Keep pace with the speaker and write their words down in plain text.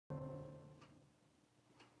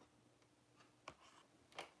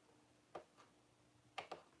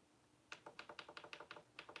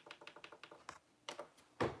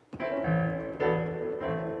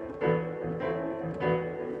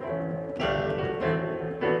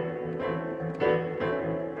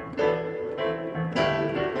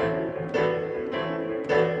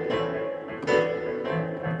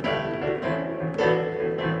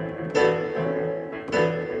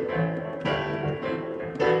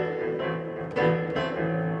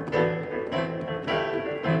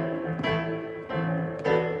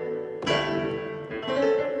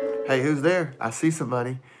Hey, who's there? I see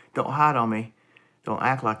somebody. Don't hide on me. Don't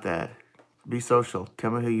act like that. Be social.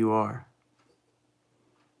 Tell me who you are.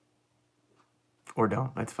 Or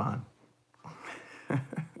don't. That's fine.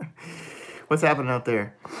 What's happening out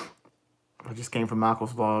there? I just came from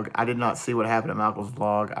Michael's vlog. I did not see what happened at Michael's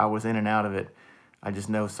vlog. I was in and out of it. I just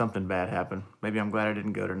know something bad happened. Maybe I'm glad I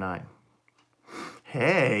didn't go tonight.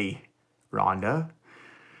 Hey, Rhonda.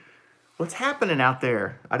 What's happening out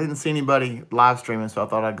there? I didn't see anybody live streaming, so I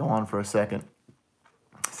thought I'd go on for a second.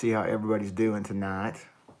 See how everybody's doing tonight.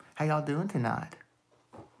 How y'all doing tonight?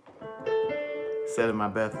 Said in my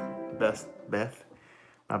best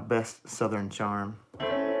Southern charm.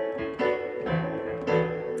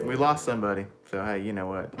 We lost somebody, so hey, you know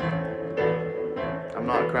what? I'm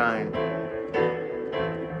not crying. Oh,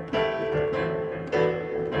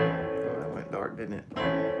 that went dark, didn't it?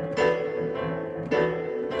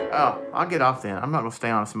 Oh, I'll get off then. I'm not gonna stay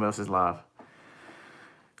on somebody else's live.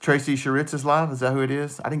 Tracy Sharitz's live, is that who it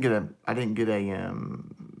is? I didn't get a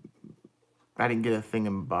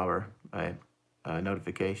thingamabobber, a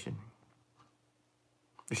notification.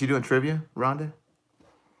 Is she doing trivia, Rhonda?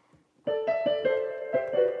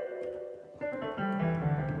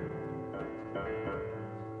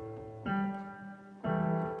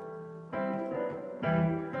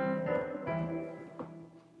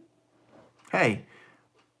 Hey,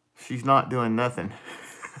 she's not doing nothing.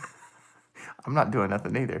 I'm not doing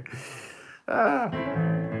nothing either. Well,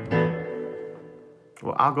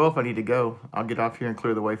 I'll go if I need to go. I'll get off here and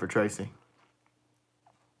clear the way for Tracy.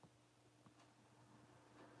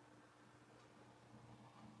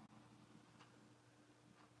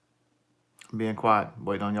 I'm being quiet,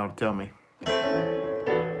 waiting on y'all to tell me.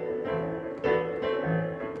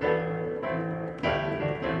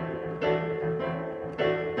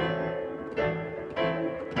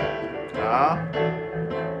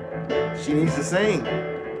 She needs to sing.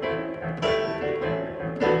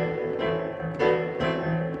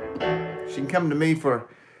 She can come to me for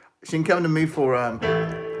I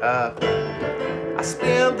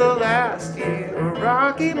spent the last year a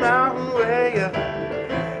Rocky Mountain way.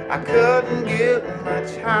 I couldn't get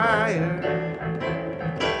much higher.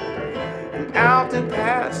 And out in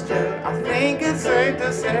pasture, I think it's safe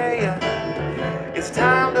to say it's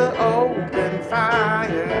time to open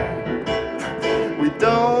fire. We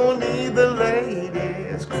don't need the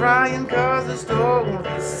ladies crying 'cause the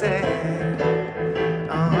story's sad.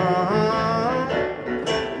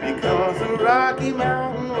 Because the Rocky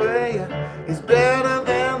Mountain way is better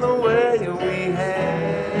than the way we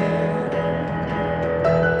had.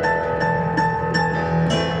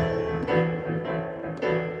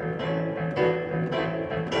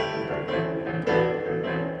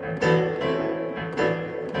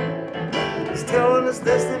 He's telling us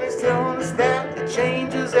this and he's telling us that. It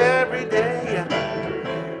changes every day.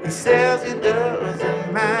 He says it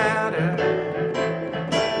doesn't matter.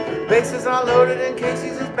 Bases are loaded and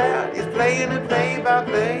Casey's is bad. He's playing it play by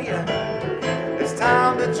play. It's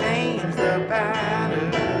time to change the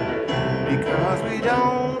pattern. Because we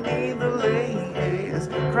don't need the ladies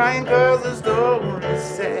crying 'cause the story's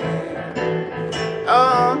sad.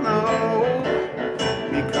 Oh no,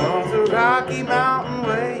 because the Rocky Mountain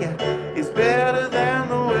way is better than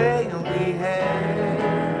the way we had.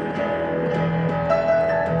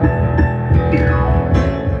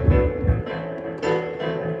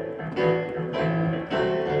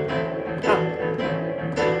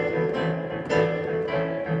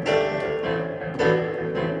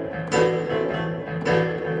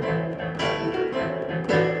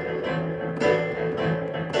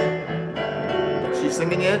 She's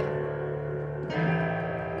singing yet?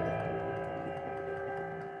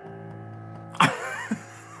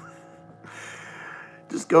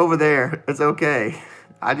 Just go over there. It's okay.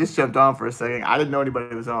 I just jumped on for a second. I didn't know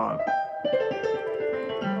anybody was on.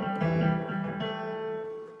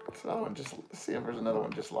 So I want to just see if there's another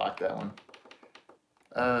one just like that one.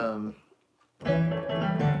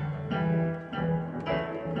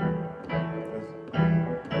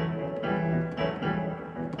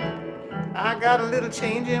 I got a little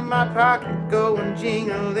change in my pocket going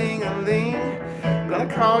jing-a-ling-a-ling.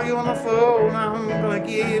 Gonna call you on the phone, I'm gonna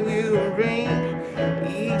give you a ring.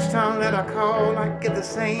 Each time that I call, I get the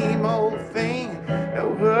same old thing.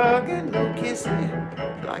 No hugging, no kissing,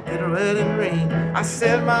 like a wedding ring. I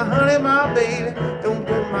said, my honey, my baby, don't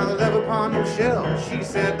put my love upon no shelf. She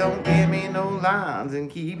said, don't give me no lines and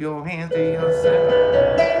keep your hands to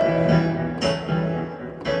yourself.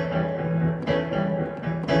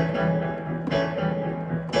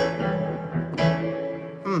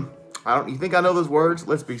 You think I know those words?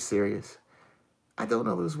 Let's be serious. I don't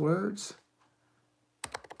know those words.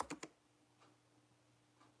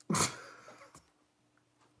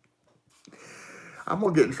 I'm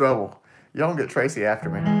gonna get in trouble. Y'all gonna get Tracy after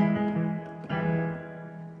me.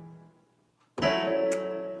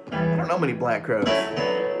 I don't know many Black Crowes.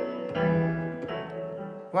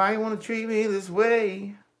 Why you wanna treat me this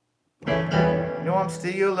way? You know I'm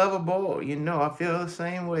still your lover boy. You know I feel the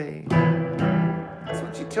same way. That's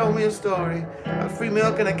what she told me a story about free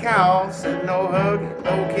milk and a cow. Said no hugging,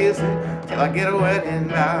 no kissing till I get a wedding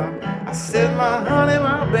vow. I said my honey,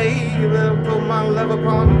 my baby, put my love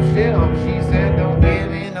upon the shelf. She said don't give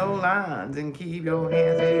me no lines and keep your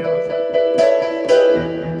hands to yourself.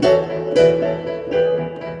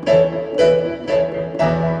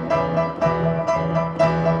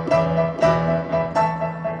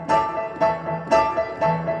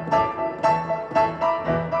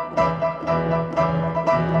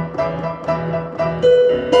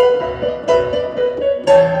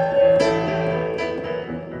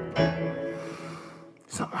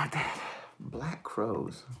 Something like that. Black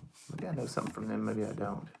Crowes. Maybe I know something from them, maybe I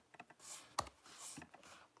don't.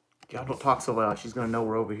 Y'all don't talk so loud. She's gonna know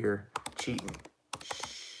we're over here cheating.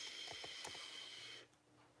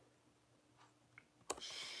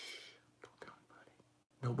 Shh. Don't tell anybody.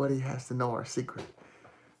 Nobody has to know our secret.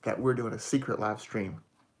 That we're doing a secret live stream.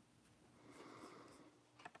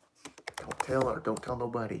 Don't tell her. Don't tell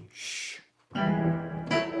nobody. Shh.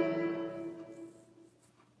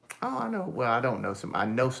 Oh, I know. Well, I don't know some. I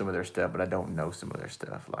know some of their stuff, but I don't know some of their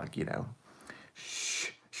stuff. Like, you know.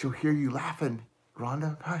 Shh. She'll hear you laughing.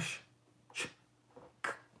 Rhonda, hush. Shh.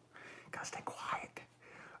 Gotta stay quiet.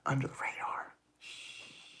 Under the radar.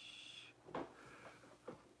 Shh.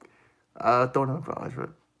 Don't know probably,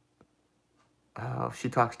 but she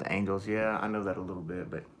talks to angels. Yeah, I know that a little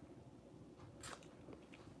bit, but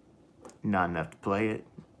not enough to play it.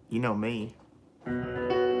 You know me.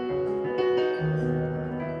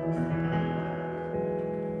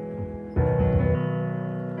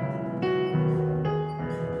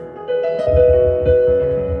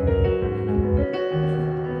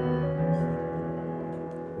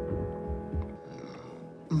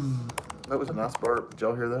 That was a nice burp. Did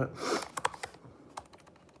y'all hear that?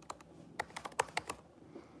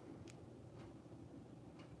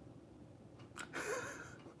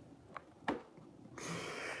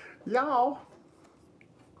 Y'all.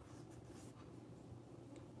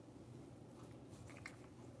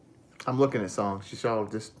 I'm looking at songs. Y'all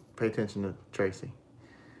just pay attention to Tracy.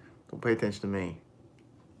 Don't pay attention to me.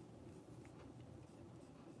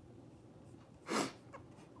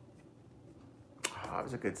 Oh, that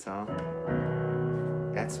was a good song.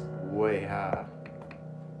 That's way high.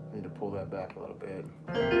 I need to pull that back a little bit.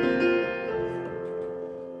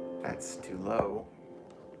 That's too low.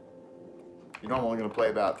 You know I'm only gonna play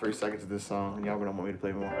about 3 seconds of this song, and y'all gonna want me to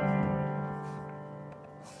play more.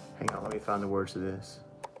 Hang on, let me find the words to this.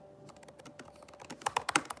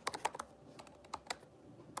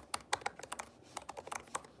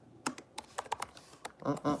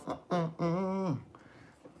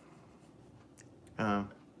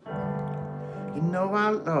 You know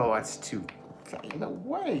oh, that's too, no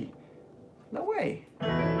way. No way.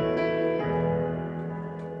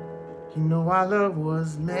 You know our love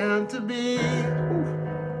was meant to be. Ooh.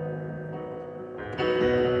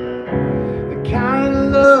 The kind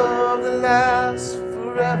of love that lasts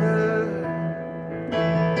forever.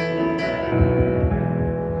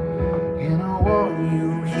 And I want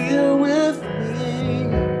you here with me.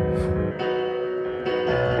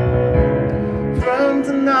 From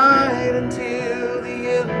tonight until the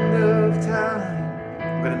end of time.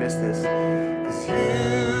 I'm gonna miss this. 'Cause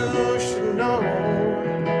you should know.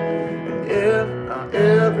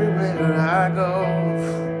 Everywhere I go,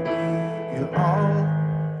 you're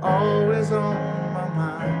always on my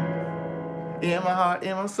mind, in my heart,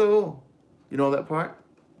 in my soul. You know that part?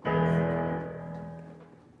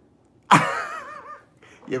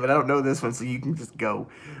 Yeah, but I don't know this one, so you can just go,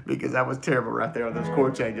 because I was terrible right there on those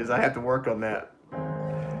chord changes. I have to work on that.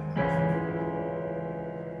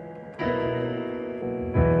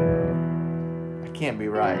 I can't be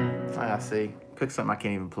right. I see. Pick something I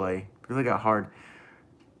can't even play. It really got hard.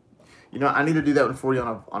 You know, I need to do that one for you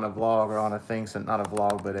on a vlog or on a thing. So not a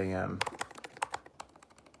vlog, but a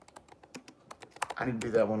I need to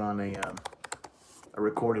do that one on a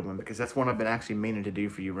recorded one, because that's one I've been actually meaning to do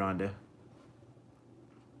for you, Rhonda.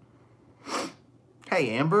 Hey,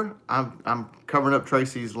 Amber, I'm covering up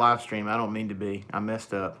Tracy's live stream. I don't mean to be. I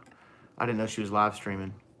messed up. I didn't know she was live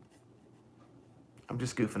streaming. I'm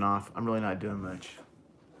just goofing off. I'm really not doing much.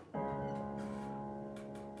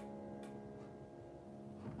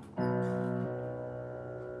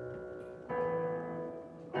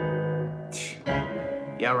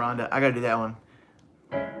 Yeah, Rhonda, I gotta do that one.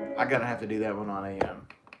 I gotta have to do that one on a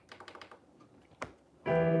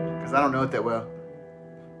because I don't know it that well.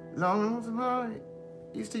 Long as I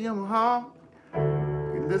used to yell my heart.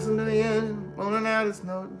 You listen to the engine, rolling out its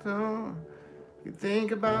note tone. You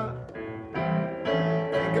think about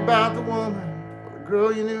the woman or the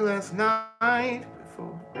girl you knew last night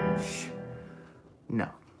before. No,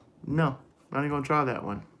 I'm not even gonna try that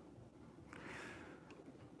one.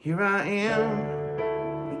 Here I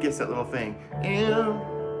am. He gets that little thing.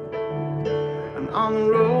 I'm on the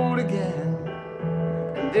road again,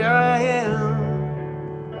 and there I am,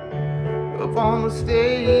 up on the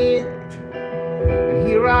stage, and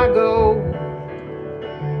here I go,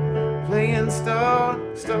 playing star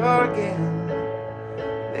again.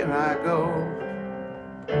 There I go,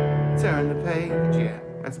 turn the page. Yeah,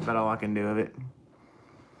 that's about all I can do of it.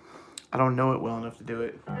 I don't know it well enough to do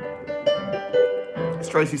it. Is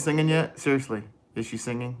Tracy singing yet? Seriously, is she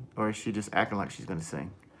singing, or is she just acting like she's gonna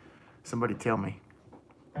sing? Somebody tell me.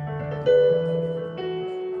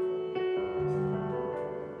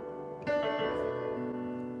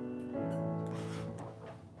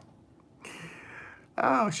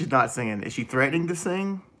 Oh, she's not singing. Is she threatening to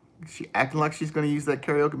sing? Is she acting like she's going to use that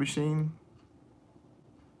karaoke machine?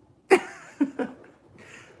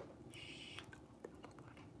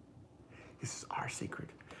 This is our secret.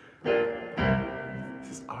 This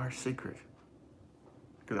is our secret.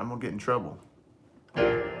 Because I'm going to get in trouble. You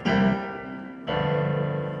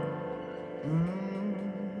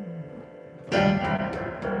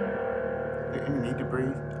need to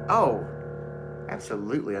breathe? Oh,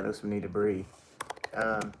 absolutely. I know some need to breathe.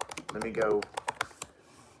 Let me go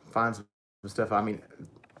find some stuff. I mean,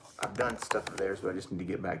 I've done stuff of theirs, but I just need to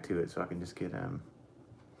get back to it so I can just get,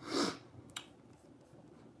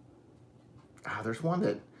 there's one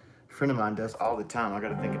that a friend of mine does all the time. I got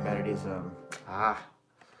to think about it. Is,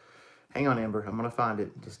 hang on, Amber. I'm going to find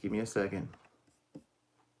it. Just give me a second.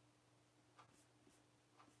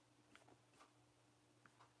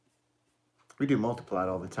 We do Multiplied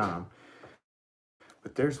all the time.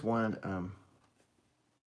 But there's one,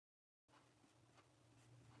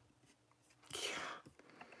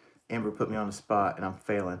 Amber put me on the spot, and I'm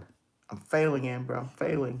failing. I'm failing, Amber. I'm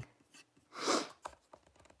failing.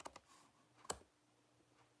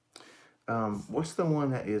 What's the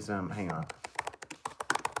one that is, hang on.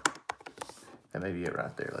 That may be it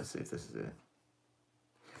right there. Let's see if this is it.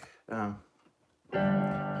 Her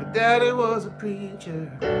daddy was a preacher.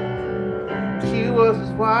 She was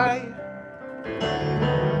his wife.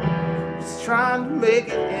 Just trying to make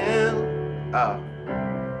it in. Oh.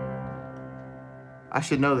 I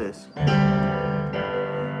should know this.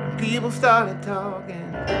 And people started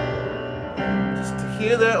talking just to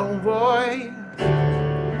hear their own voice.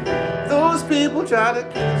 Those people tried to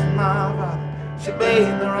kiss my father. She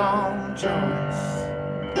made the wrong choice.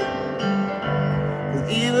 'Cause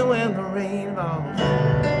even when the rain falls,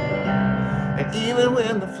 and even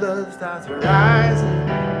when the flood starts rising,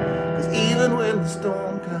 'cause even when the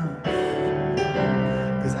storm comes,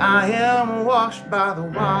 'cause I am washed by the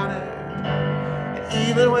water.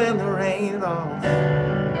 Even when the rain falls,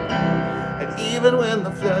 and even when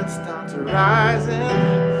the flood starts rising,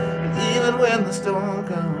 and even when the storm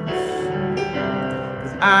comes,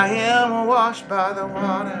 'cause I am washed by the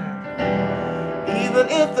water. Even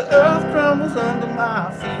if the earth crumbles under my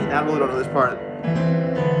feet. I really don't know this part.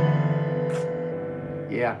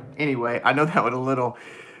 Yeah, anyway, I know that one a little.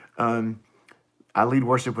 I lead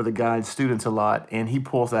worship with a guy and students a lot, and he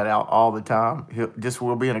pulls that out all the time.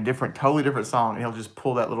 We'll be in a totally different song, and he'll just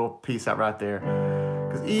pull that little piece out right there.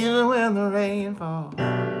 Because even when the rain falls,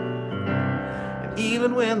 and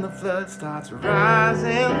even when the flood starts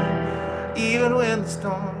rising, even when the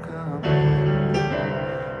storm comes,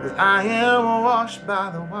 because I am washed by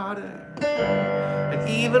the water, and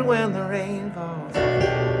even when the rain falls,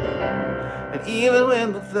 and even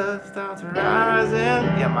when the flood starts rising.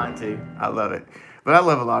 Yeah, mine too. I love it. But I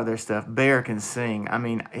love a lot of their stuff. Bear can sing. I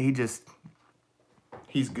mean, he's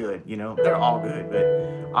good, you know. They're all good, but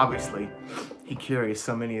obviously he carries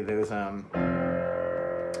so many of those,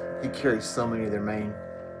 he carries so many of their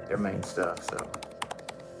main stuff, so.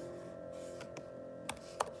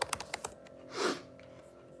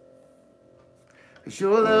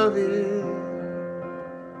 Your love is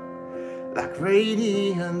like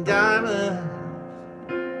radiant diamonds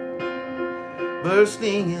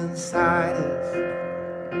bursting inside us,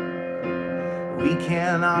 we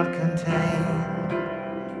cannot contain.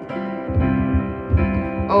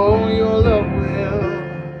 Oh, your love will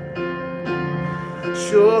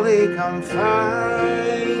surely come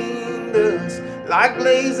find us like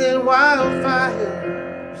blazing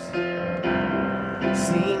wildfires,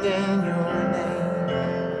 singing your name.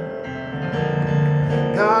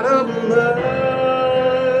 God of mercy,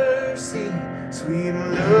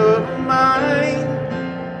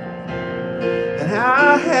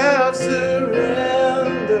 have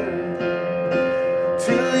surrendered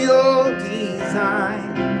to your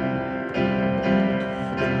design.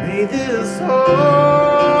 And may this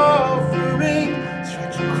offering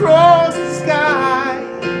stretch across the sky,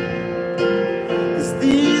 'cause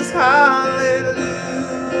these hallelujahs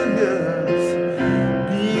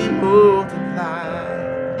be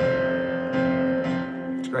multiplied.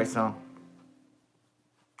 It's a great song.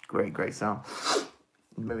 Great song.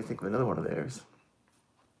 You made me think of another one of theirs.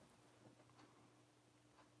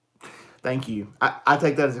 Thank you. I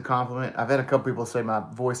take that as a compliment. I've had a couple people say my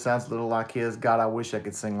voice sounds a little like his. God, I wish I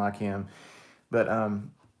could sing like him. But I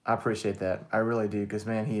appreciate that. I really do, because,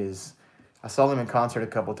 man, he is... I saw him in concert a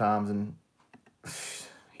couple times, and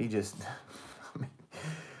he just... I mean,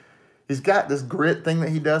 he's got this grit thing that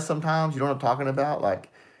he does sometimes. You know what I'm talking about?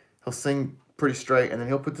 Like, he'll sing pretty straight, and then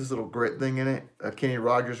he'll put this little grit thing in it, a Kenny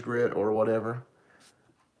Rogers grit or whatever.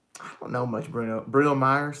 I don't know much Bruno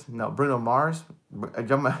Mars. No, Bruno Mars.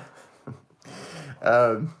 I'm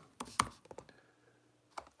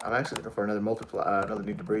actually looking for another another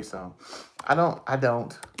Need to Breathe song. I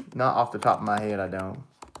don't. Not off the top of my head, I don't.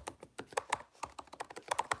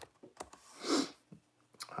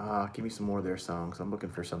 Give me some more of their songs. I'm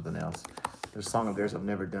looking for something else. There's a song of theirs I've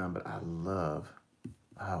never done, but I love.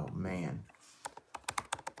 Oh, man.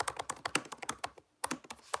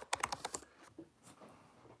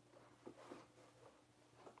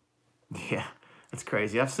 Yeah, that's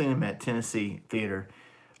crazy. I've seen them at Tennessee Theater,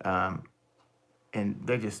 and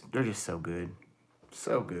they're just so good,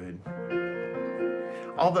 so good.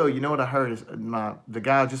 Although, you know what I heard is the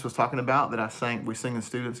guy I just was talking about that we sing in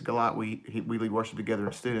students a lot. We lead worship together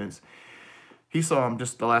in students. He saw him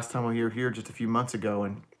just the last time we were here, just a few months ago,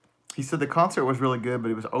 and he said the concert was really good,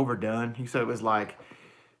 but it was overdone. He said it was like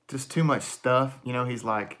just too much stuff. You know, he's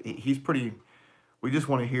like, he's pretty. We just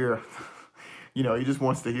want to hear, you know, he just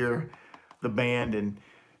wants to hear the band, and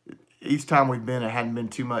each time we've been, it hadn't been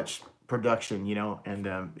too much production, you know, and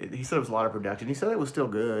he said it was a lot of production. He said it was still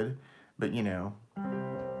good, but, you know,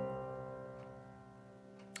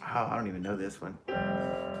 I don't even know this one.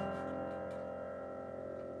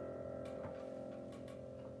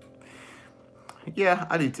 Yeah,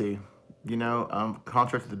 I do too. You know,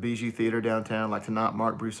 concert at the Bijou Theater downtown, like tonight,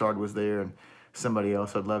 Mark Broussard was there, and somebody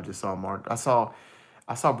else I'd love to saw Mark. I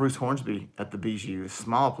saw Bruce Hornsby at the Bijou, a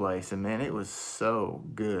small place, and man, it was so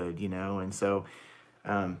good, you know. And so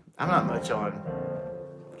I'm not much on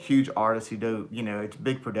huge artists who do, you know, it's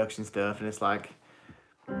big production stuff, and it's like,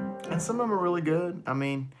 and some of them are really good. I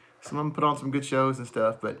mean, some of them put on some good shows and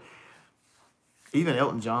stuff, but even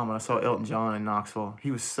Elton John, when I saw Elton John in Knoxville,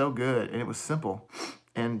 he was so good, and it was simple.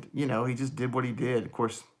 And, you know, he just did what he did. Of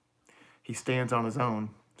course, he stands on his own,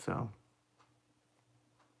 so.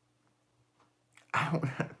 I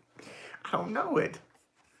don't know it.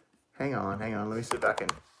 Hang on. Let me see if I can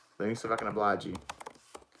oblige you.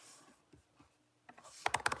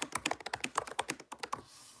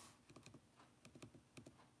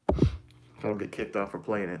 If I don't get kicked off for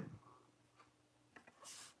playing it.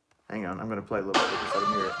 Hang on, I'm gonna play a little bit so I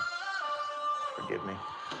can hear it. Forgive me.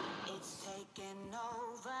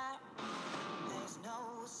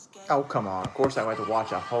 Oh, come on. Of course I have to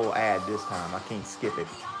watch a whole ad this time. I can't skip it.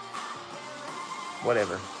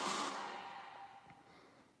 Whatever.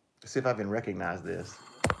 Let's see if I can recognize this.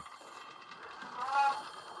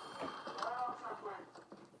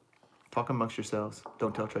 Talk amongst yourselves.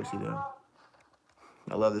 Don't tell Tracy though.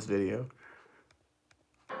 I love this video.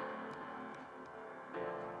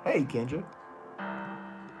 Hey, Kendra.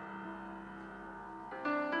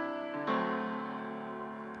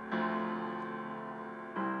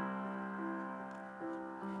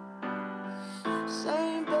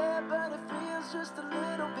 Same bed, but it feels just a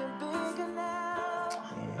little bit bigger now.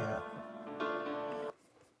 Yeah.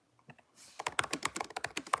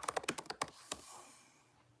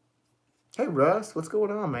 Hey, Russ, what's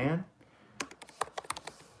going on, man?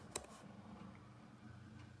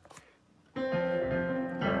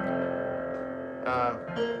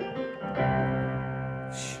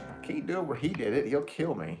 Can't do it where he did it. He'll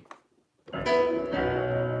kill me.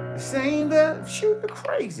 Saying that, shoot, you're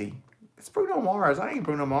crazy. It's Bruno Mars. I ain't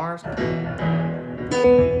Bruno Mars. Where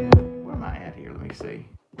am I at here? Let me see.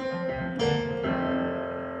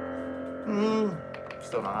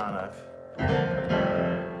 Still not high enough.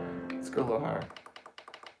 Let's go a little higher.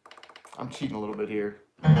 I'm cheating a little bit here.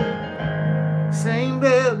 Same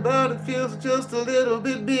bed, but it feels just a little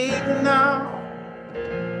bit bigger now.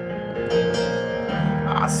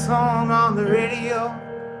 Our song on the radio,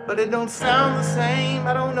 but it don't sound the same.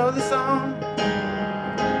 I don't know the song.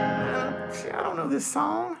 I don't know this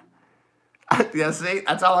song. Yeah, see,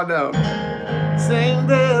 that's all I know. Same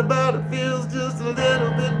there, but it feels just a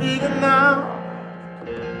little bit bigger now.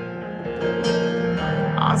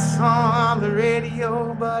 I saw on the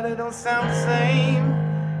radio, but it don't sound the same.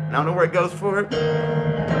 I don't know where it goes for it.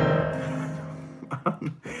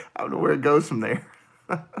 I don't know where it goes from there.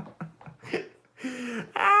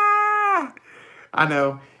 I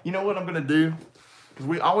know. You know what I'm going to do? Because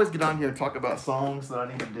we always get on here and talk about songs that I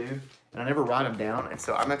need to do. And I never write them down. And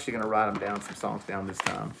so I'm actually going to write them down, some songs down this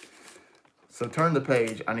time. So turn the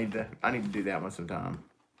page. I need to do that one sometime.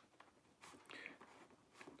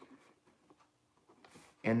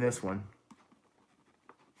 And this one.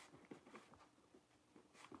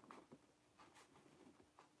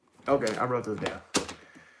 Okay, I wrote those down.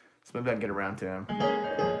 So maybe I can get around to them.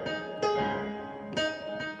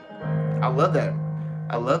 I love that.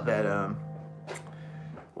 I love that.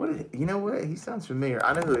 You know what? He sounds familiar.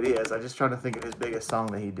 I know who it is. I'm just trying to think of his biggest song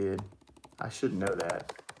that he did. I should know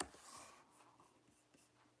that.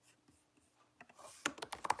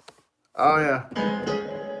 Oh, yeah.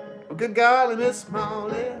 Well, good golly, Miss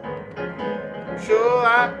Smalley, sure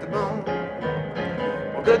like the bone.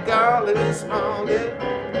 Well, good golly, Miss Smalley,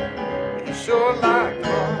 you sure like the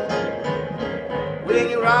bone. When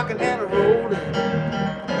you're rocking and rolling,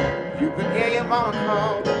 you can hear your mama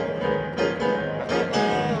call.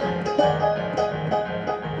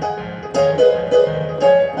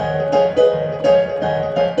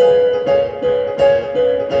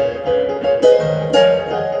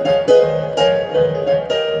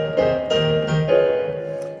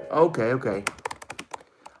 Okay.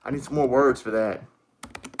 I need some more words for that.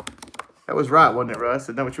 That was right, wasn't it, Russ?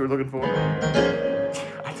 Isn't that what you were looking for?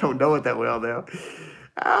 I don't know it that well now.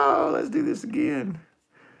 Oh, let's do this again.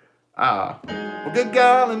 Well, good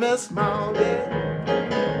golly, Miss Smalley,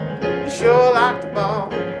 you sure like the ball.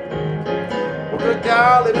 Well, good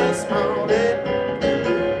golly, Miss Smalley,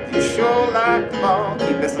 you sure like the ball.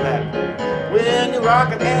 Keep listening to that. When you're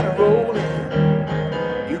rocking and rolling,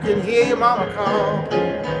 you can hear your mama call.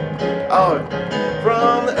 Oh,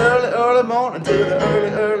 from the early morning to the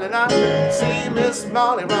early night, see Miss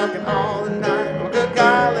Molly rocking all the night. Well, good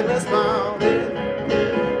golly, Miss Molly,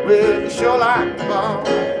 well, you sure like the ball.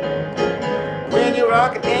 When you're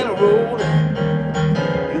rocking and rolling,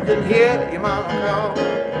 you can hear your mama call.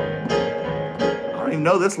 I don't even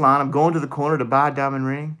know this line. I'm going to the corner to buy a diamond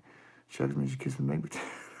ring. Chugs me, you kiss me, make me.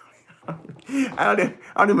 I don't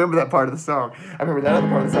remember that part of the song. I remember that other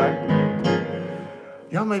part of the song.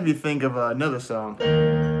 Y'all made me think of another song.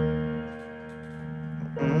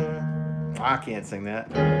 I can't sing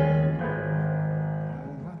that.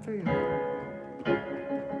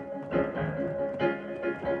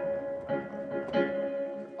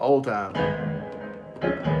 Old time.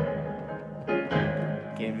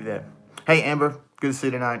 Can't do that. Hey, Amber. Good to see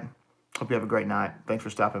you tonight. Hope you have a great night. Thanks for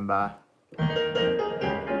stopping by.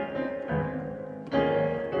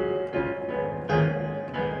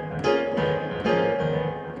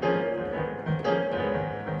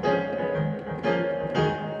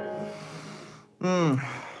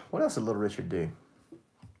 What else did Little Richard do?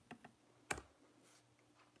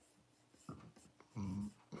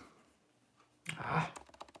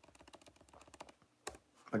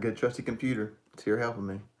 A good trusty computer. It's here helping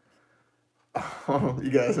me. Oh, you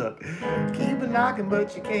guys up. Keep a knocking,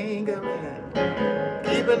 but you can't come in.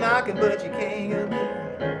 Keep a knocking, but you can't come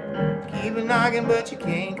in. Keep a knocking, but you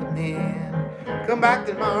can't come in. Come back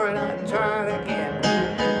tomorrow night and try it again.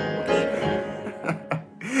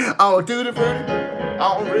 Oh, tutti frutti.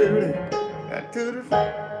 Oh, Rudy. Tutti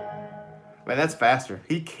frutti. Man, that's faster.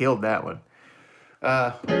 He killed that one.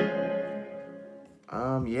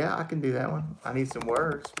 Yeah, I can do that one. I need some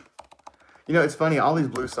words. You know, it's funny, all these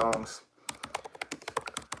blues songs,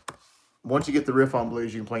 once you get the riff on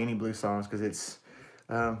blues, you can play any blues songs because it's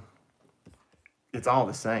all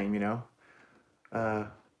the same, you know.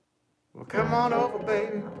 Well, come on over,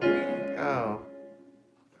 baby. Oh.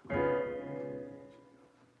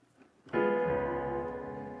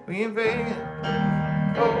 We in Vegas,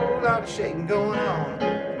 whole lot of shaking going on.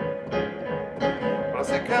 I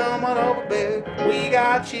said, come on over, baby. We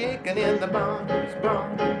got chicken in the barn.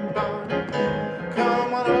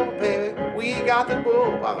 Come on over, baby. We got the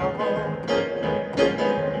bull by the horn.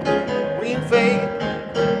 We in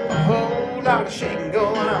Vegas, a whole lot of shaking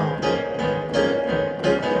going on.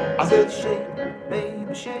 I said, shake,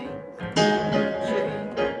 baby, shake.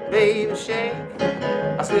 Shake, baby, shake.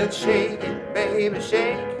 I said, shake it, baby,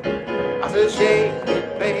 shake. I said, shake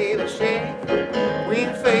it, baby, shake. We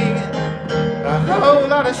in Vegas, a whole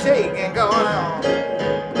lot of shaking going on.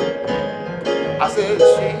 I said,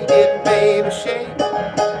 shake it, baby, shake.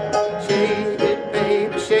 Shake it,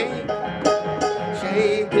 baby, shake.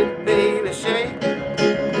 Shake it, baby, shake.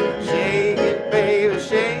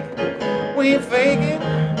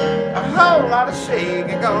 lot of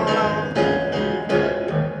shaking going on.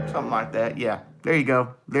 Something like that. Yeah, there you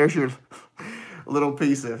go. There's your little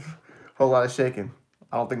piece of whole lot of shaking.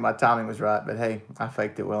 I don't think my timing was right, but hey, I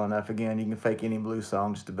faked it well enough. Again, you can fake any blues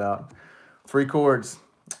song just about. 3 chords,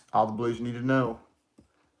 all the blues you need to know.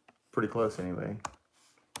 Pretty close anyway.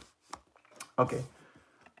 Okay,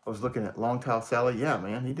 I was looking at Long Tall Sally. Yeah,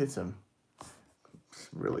 man, he did some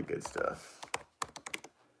really good stuff.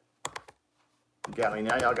 You got me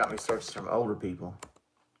now. Y'all got me searching some older people.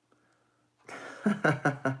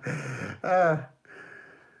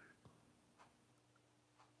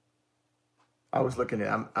 I was looking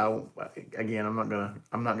at. Again. I'm not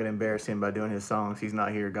gonna embarrass him by doing his songs. He's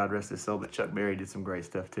not here. God rest his soul. But Chuck Berry did some great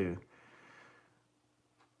stuff too.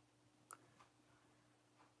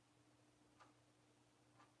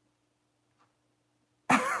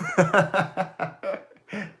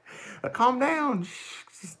 Calm down.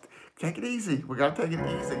 Just take it easy. We gotta take it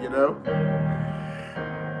easy, you know.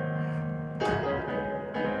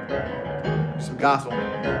 Some gospel.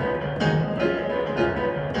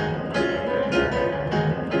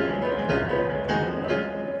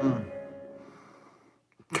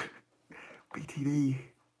 BTD.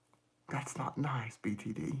 That's not nice,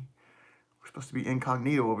 BTD. We're supposed to be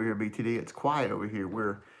incognito over here, BTD. It's quiet over here.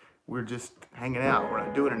 We're just hanging out. We're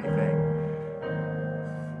not doing anything.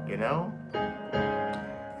 You know?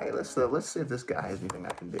 Hey, let's see if this guy has anything I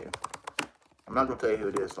can do. I'm not gonna tell you who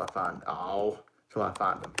it is till I find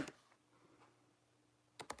him.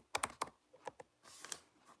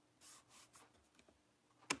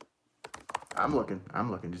 I'm looking.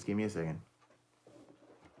 Just give me a second.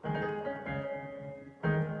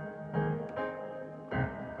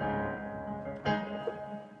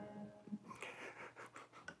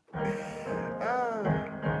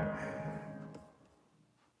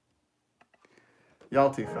 Y'all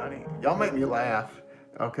too funny. Y'all make me laugh.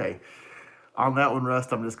 Okay. On that one,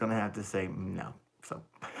 Rust, I'm just going to have to say no. So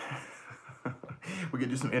we could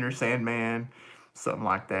do some Enter Sandman, something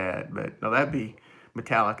like that. But no, that'd be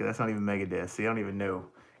Metallica. That's not even Megadeth. See, I don't even know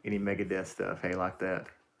any Megadeth stuff, hey, like that.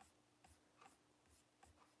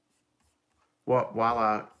 While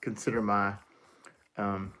I consider my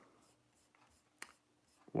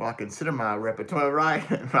repertoire, right?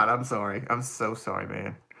 Right, I'm sorry. I'm so sorry,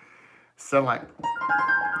 man. Something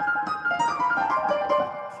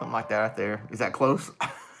like that right there. Is that close?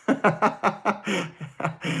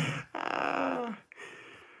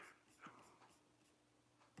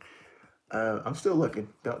 I'm still looking.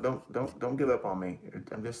 Don't give up on me.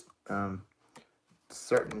 I'm just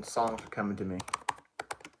certain songs are coming to me.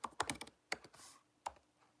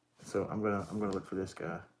 So I'm gonna look for this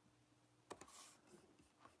guy.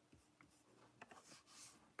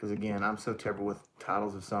 Because again, I'm so terrible with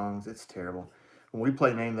titles of songs. It's terrible. When we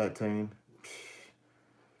play Name That Tune,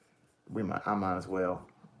 I might as well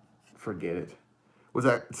forget it. Was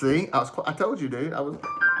that? See, I told you, dude. I was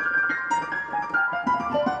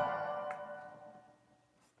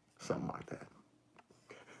something like that.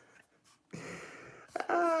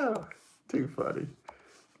 Oh, too funny.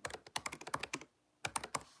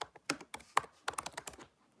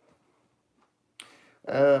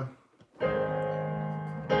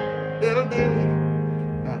 Little ditty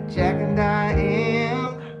about Jack and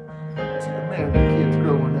Diane, two American kids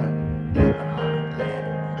growing up in the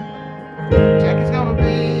heartland. Jack is gonna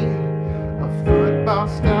be a football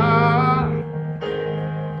star.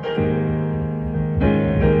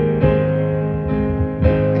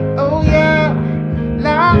 And oh yeah,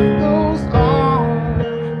 life goes on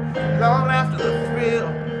long after the thrill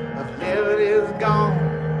of living is gone.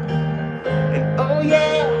 And oh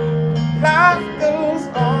yeah, life goes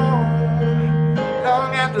on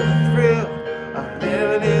long after the thrill of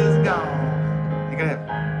living is gone. You're gonna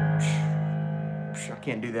have, I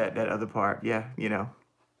can't do that other part. Yeah, you know.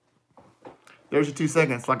 There's your 2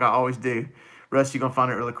 seconds, like I always do. Russ, you're gonna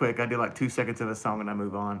find it really quick. I do like 2 seconds of a song and I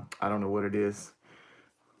move on. I don't know what it is.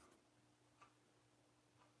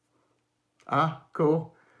 Ah,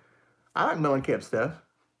 cool. I like Mellencamp stuff.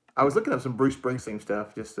 I was looking up some Bruce Springsteen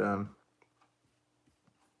stuff. Just oh,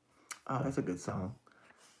 that's a good song.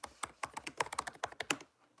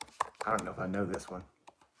 I don't know if I know this one.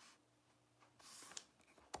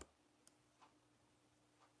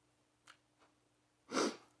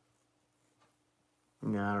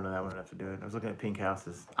 No, I don't know that one enough to do it. I was looking at Pink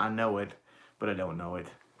Houses. I know it, but I don't know it.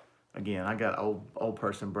 Again, I got old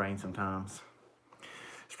person brain sometimes.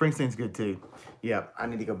 Springsteen's good too. Yeah, I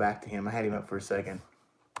need to go back to him. I had him up for a second.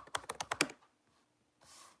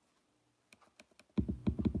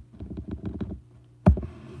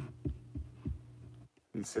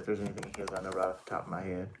 Let's see if there's anything of his I know right off the top of my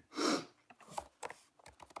head.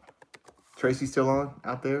 Tracy still on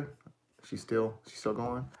out there? She's still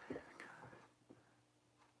going?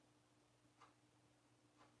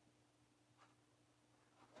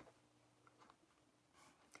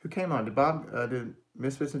 Who came on? Did Bob, did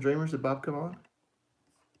Misfits and Dreamers, did Bob come on?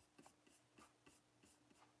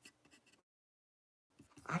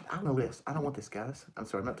 I don't know this. I don't want this, guys. I'm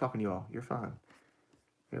sorry, I'm not talking to you all. You're fine.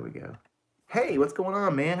 There we go. Hey, what's going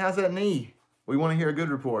on, man? How's that knee? We want to hear a good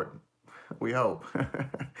report. We hope.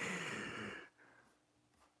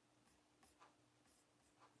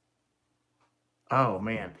 Oh,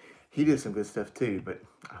 man. He did some good stuff, too, but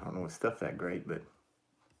I don't know what stuff that great, but...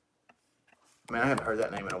 Man, I haven't heard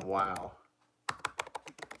that name in a while.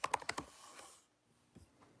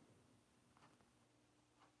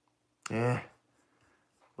 Yeah.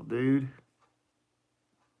 Well, dude.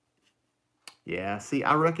 Yeah, see,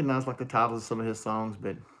 I recognize, like, the titles of some of his songs,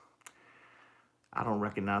 but I don't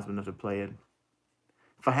recognize him enough to play it.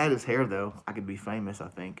 If I had his hair, though, I could be famous, I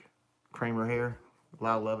think. Kramer hair,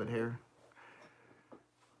 Lyle Lovett hair.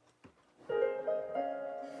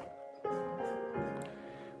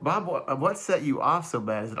 Bob, what set you off so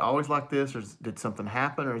bad? Is it always like this, or did something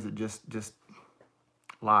happen, or is it just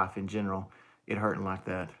life in general, it hurting like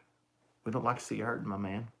that? We don't like to see you hurting, my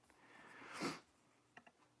man.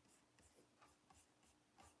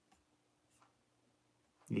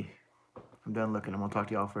 Yeah, I'm done looking. I'm gonna talk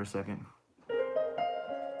to y'all for a second.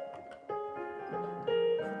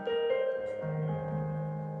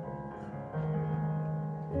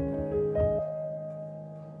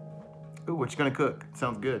 Ooh, what you gonna cook?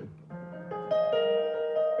 Sounds good.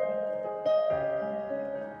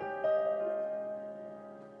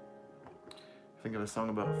 Think of a song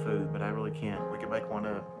about food, but I really can't. We can make one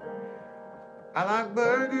up. I like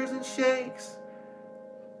burgers and shakes,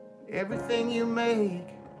 everything you make.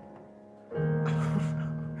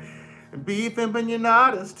 Beef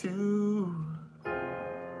empanadas too.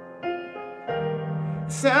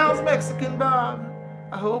 It sounds Mexican, Bob.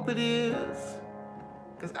 I hope it is,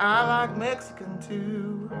 'cause I like Mexican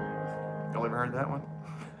too. Y'all ever heard that one?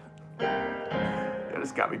 That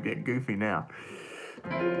just got me being goofy now.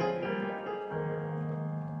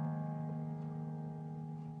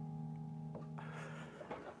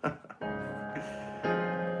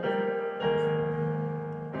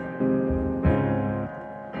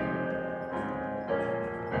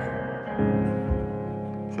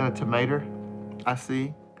 Is that a tomato? I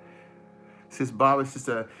see. Says Bob, it's just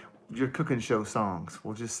your cooking show songs.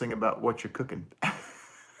 We'll just sing about what you're cooking.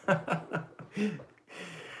 It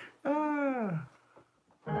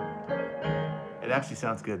actually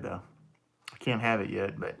sounds good, though. I can't have it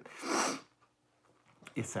yet, but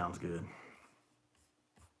it sounds good.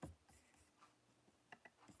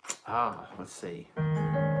 Let's see.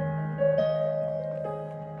 I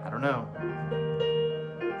don't know.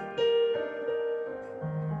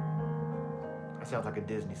 That sounds like a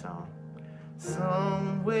Disney song.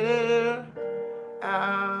 Somewhere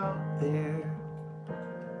out there,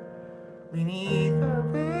 beneath the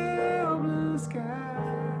pale blue sky.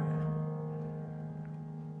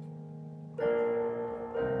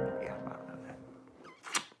 Yeah, I don't know that.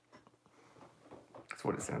 That's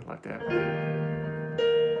what it sounds like that.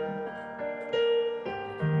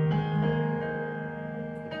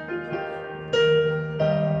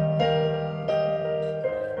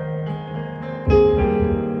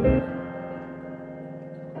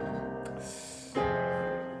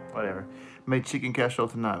 Whatever. Made chicken casserole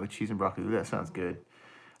tonight with cheese and broccoli. Ooh, that sounds good.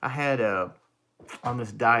 I had on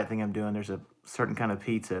this diet thing I'm doing, there's a certain kind of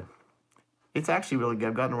pizza. It's actually really good.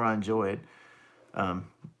 I've gotten where I enjoy it.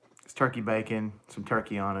 It's turkey bacon, some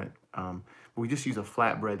turkey on it. We just use a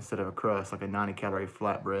flatbread instead of a crust, like a 90-calorie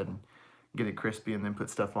flatbread, and get it crispy and then put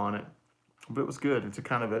stuff on it. But it was good. It's a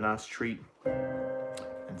kind of a nice treat.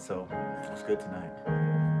 And so it was good tonight.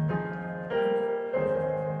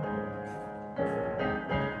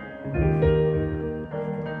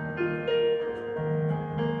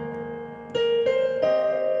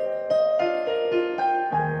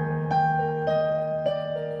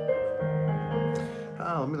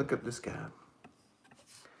 Let me look up this guy.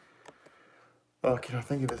 Oh, can I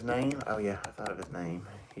think of his name? Oh, yeah, I thought of his name.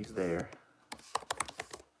 He's there.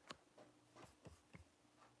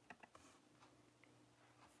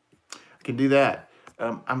 I can do that.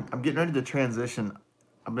 I'm getting ready to transition.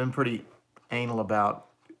 I've been pretty anal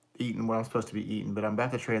about eating what I'm supposed to be eating, but I'm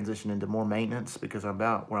about to transition into more maintenance because I'm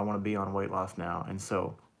about where I want to be on weight loss now. And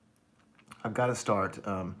so I've got to start...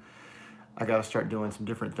 I got to start doing some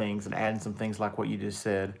different things and adding some things like what you just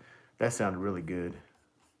said. That sounded really good.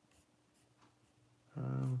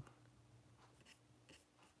 I'm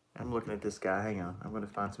looking at this guy. Hang on. I'm going to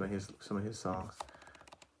find some of his songs.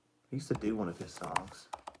 used to do one of his songs.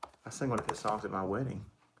 I sang one of his songs at my wedding.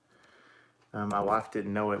 My wife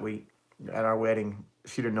didn't know it. At our wedding,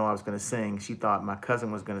 she didn't know I was going to sing. She thought my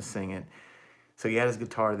cousin was going to sing it. So he had his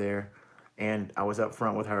guitar there, and I was up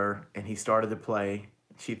front with her, and he started to play.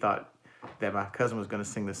 She thought that my cousin was going to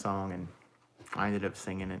sing the song, and I ended up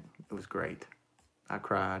singing it. It was great. I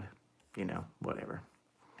cried, you know, whatever.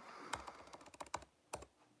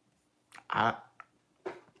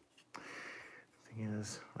 Thing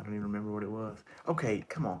is, I don't even remember what it was. Okay,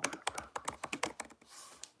 come on.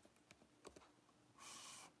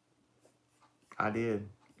 I did.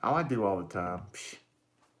 Oh, I do all the time. Psh.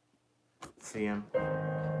 See him?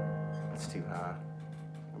 It's too high.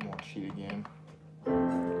 I'm gonna cheat again.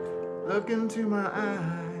 Look into my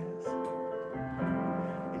eyes,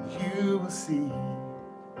 and you will see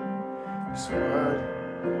just what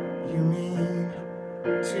you mean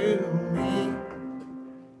to me.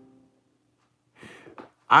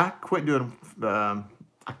 I quit doing. I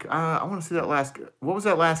want to see that last. What was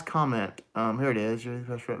that last comment? Here it is. You're the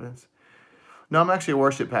best reference. No, I'm actually a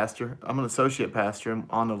worship pastor. I'm an associate pastor. I'm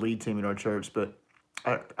on the lead team at our church, but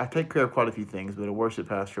I take care of quite a few things. But a worship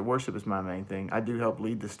pastor, worship is my main thing. I do help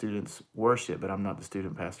lead the students worship, but I'm not the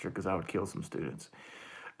student pastor because I would kill some students.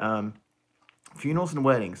 Funerals and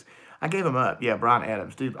weddings. I gave them up. Yeah, Bryan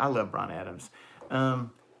Adams. Dude, I love Bryan Adams. I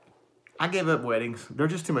gave up weddings. They're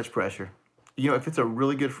just too much pressure. You know, if it's a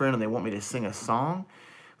really good friend and they want me to sing a song,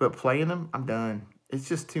 but playing them, I'm done. It's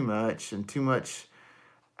just too much and too much.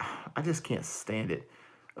 I just can't stand it.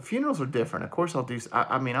 Funerals are different. Of course, I'll do.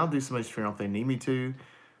 I'll do somebody's funeral if they need me to.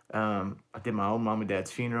 I did my own mom and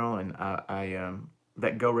dad's funeral, and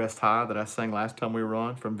that "Go Rest High" that I sang last time we were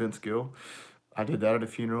on from Vince Gill. I did that at a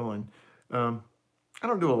funeral, and I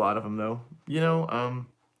don't do a lot of them though. You know,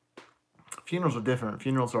 funerals are different.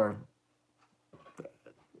 Funerals are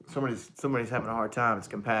somebody's having a hard time. It's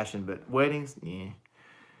compassion, but weddings, yeah.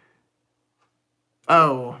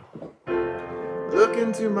 Oh. Look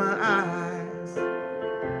into my eyes,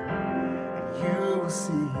 and you will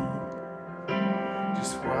see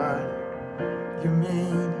just what you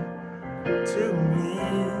mean to me.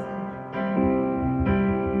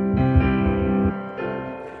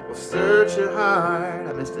 Well, search your heart,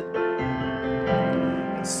 I missed it,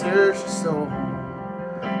 and search your soul.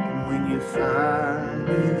 And when you find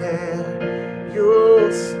me there,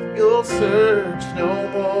 you'll search no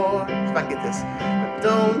more. If I can get this.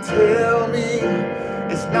 Don't tell me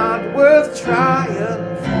it's not worth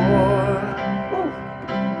trying for. Ooh.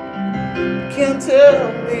 Can't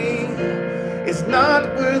tell me it's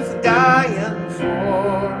not worth dying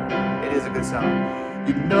for. It is a good song.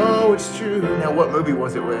 You know it's true. Now, what movie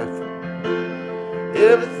was it with?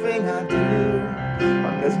 Everything I do,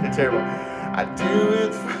 I'm listening to terrible. I do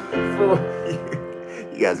it for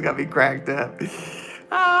you. You guys got me cracked up.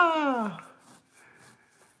 Ah.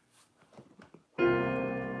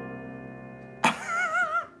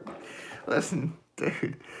 Listen,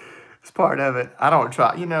 dude, it's part of it. I don't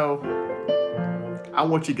try. You know, I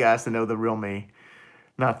want you guys to know the real me,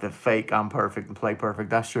 not the fake I'm perfect and play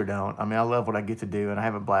perfect. I sure don't. I mean, I love what I get to do, and I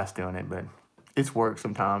have a blast doing it, but it's work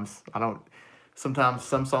sometimes. Sometimes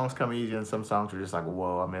some songs come easy, and some songs are just like,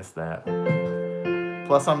 whoa, I missed that.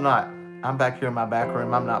 Plus, I'm back here in my back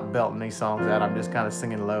room. I'm not belting these songs out. I'm just kind of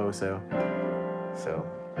singing low, so.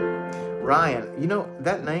 Ryan, you know,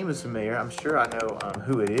 that name is familiar. I'm sure I know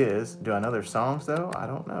who it is. Do I know their songs, though? I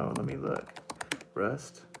don't know. Let me look.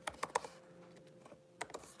 Rust.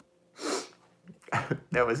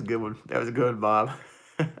 That was a good one. That was a good one, Bob.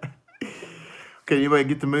 Okay, anybody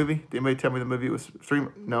get the movie? Did anybody tell me the movie was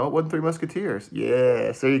No, it wasn't Three Musketeers.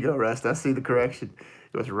 Yes, there you go, Rust. I see the correction.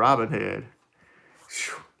 It was Robin Hood.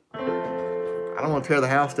 I don't want to tear the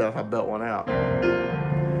house down if I belt one out.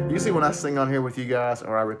 Usually when I sing on here with you guys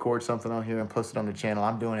or I record something on here and post it on the channel,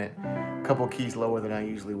 I'm doing it a couple keys lower than I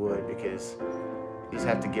usually would because you just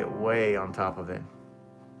have to get way on top of it.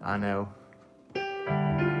 I know.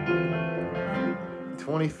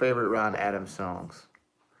 20 favorite Ryan Adams songs.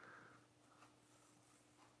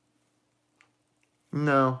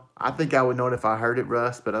 No, I think I would know it if I heard it,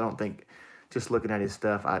 Russ, but I don't think, just looking at his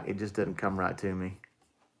stuff, it just doesn't come right to me.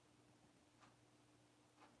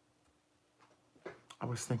 I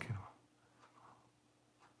was thinking,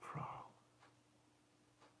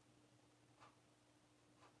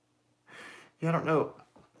 yeah, I don't know.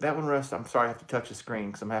 That one, Russ, I'm sorry I have to touch the screen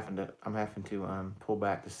because I'm having to pull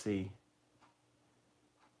back to see.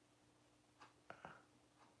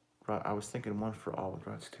 Right, I was thinking One for All with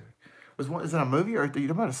Rod Stewart. Is that a movie or are you talking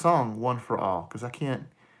about a song, One for All? Because I can't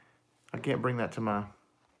bring that to my,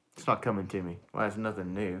 it's not coming to me. Well, it's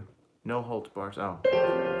nothing new. No Holds Bars. Oh.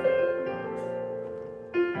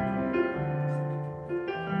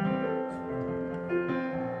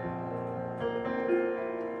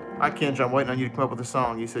 Hi, Kendra. I'm waiting on you to come up with a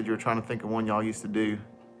song. You said you were trying to think of one y'all used to do.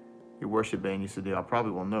 Your worship band used to do. I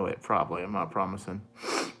probably will know it. Probably. I'm not promising.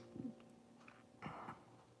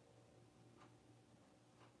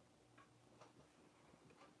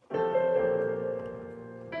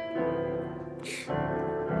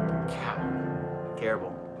 Cow.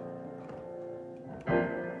 Terrible.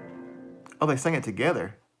 Oh, they sang it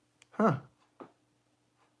together. Huh.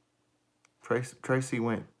 Tracy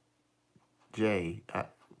went J.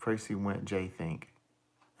 Tracy went J, think.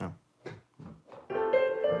 Oh.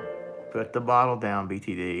 Put the bottle down,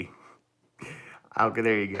 BTD. Okay,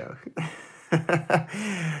 there you go.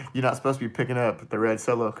 You're not supposed to be picking up the red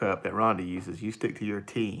Solo cup that Rhonda uses. You stick to your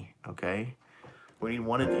tea, okay? We need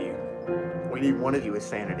one of you. We need one of you with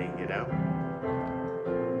sanity, you know?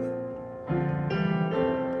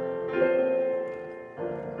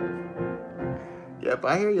 Yep,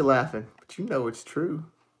 I hear you laughing, but you know it's true.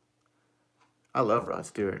 I love Rod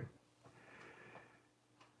Stewart.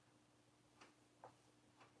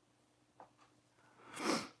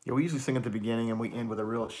 Yeah, we usually sing at the beginning and we end with a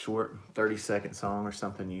real short 30-second song or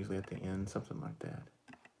something, usually at the end, something like that.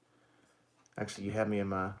 Actually, you have me in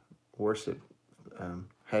my worship.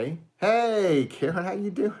 Hey, Karen, how you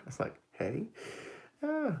doing? It's like, hey.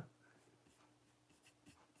 How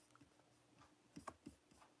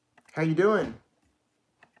you doing?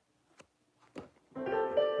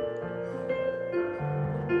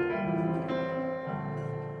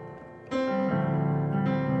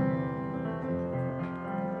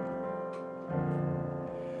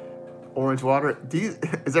 Orange water.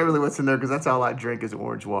 Is that really what's in there? Because that's all I drink is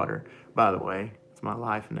orange water. By the way, it's my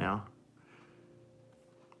life now.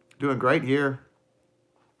 Doing great here.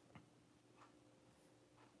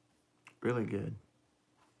 Really good.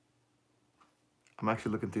 I'm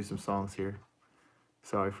actually looking through some songs here.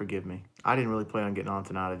 Sorry, forgive me. I didn't really plan on getting on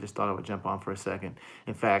tonight. I just thought I would jump on for a second.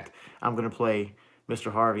 In fact, I'm going to play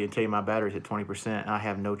Mr. Harvey and tell you my battery's at 20%. I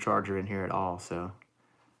have no charger in here at all, so.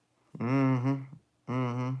 Oh,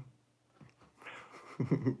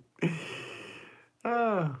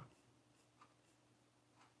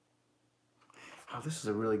 this is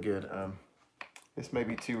a really good, this may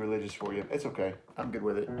be too religious for you. It's okay. I'm good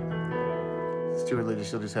with it. If it's too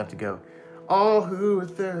religious, you'll just have to go. All who are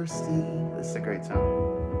thirsty. This is a great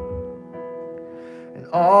song. And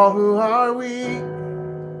all who are weak,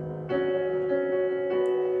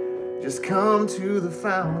 just come to the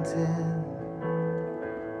fountain.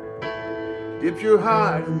 Dip your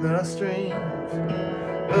heart in the streams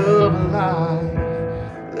of life.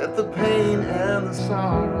 Let the pain and the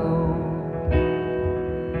sorrow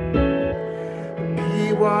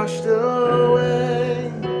be washed away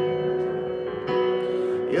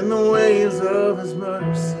in the waves of His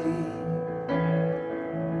mercy.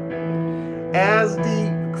 As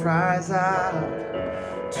deep cries out,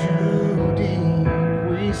 too deep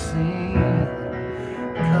we sing,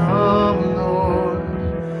 come Lord,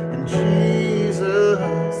 and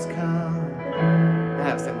Jesus come. I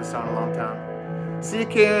haven't sang this song in a long time. See you,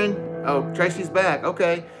 Karen. Oh, Tracy's back.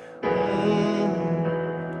 Okay.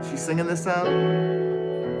 She's singing this song.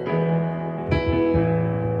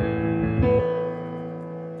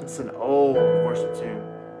 It's an old worship tune.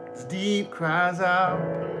 As deep cries out,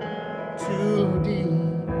 too deep.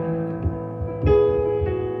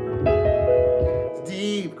 As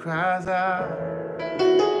deep cries out,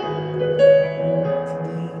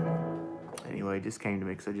 too deep. Anyway, it just came to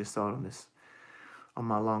me because I just saw it on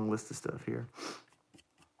my long list of stuff here.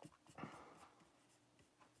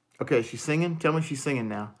 Okay, she's singing. Tell me she's singing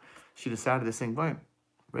now. She decided to sing, boy,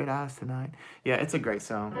 Red Eyes Tonight. Yeah, it's a great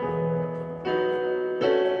song.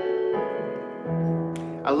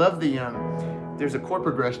 I love the, there's a chord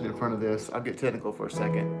progression in front of this. I'll get technical for a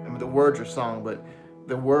second. I mean, the words are sung, but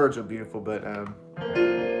the words are beautiful, but, I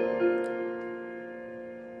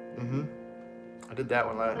did that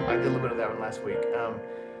one, I did a little bit of that one last week.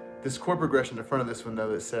 This chord progression in front of this one,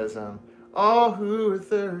 though, that says, all who are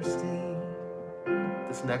thirsty,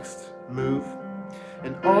 this next move,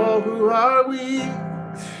 and all who are weak,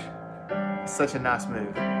 it's such a nice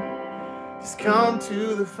move. Just come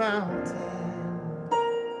to the fountain,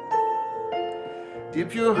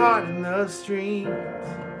 dip your heart in the streams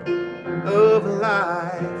of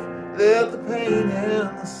life, let the pain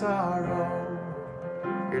and the sorrow,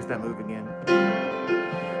 here's that move again,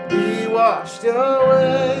 be washed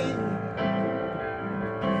away,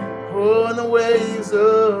 oh, in the waves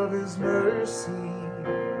of His mercy.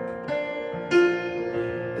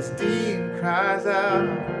 As deep cries out,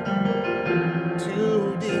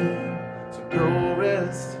 too deep to go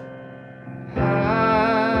rest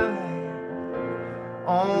high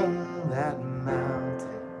on that mountain.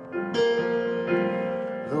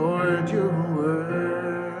 Lord,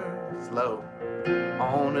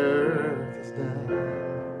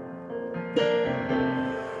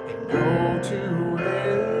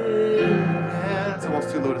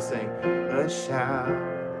 a shout.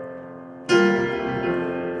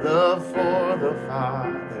 Love for the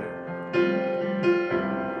Father.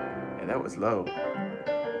 And that was low.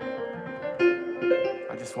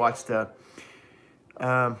 I just watched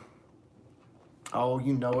oh,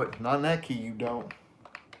 you know it. Not in that key, you don't.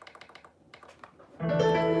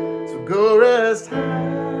 So go rest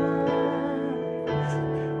high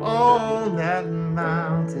on that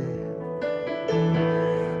mountain.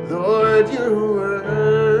 Lord, your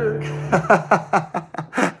work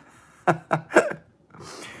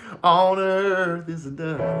on earth is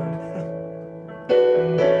done.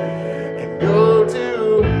 And go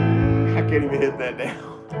to... I can't even hit that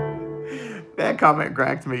down. That comment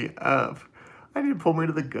cracked me up. I need to pull me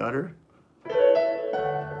to the gutter.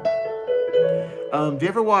 Do you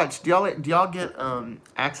ever watch, do y'all get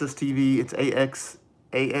Access TV? It's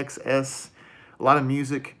AXS, a lot of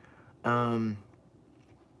music. Yeah,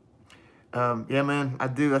 man, I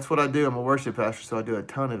do. That's what I do. I'm a worship pastor, so I do a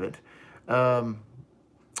ton of it.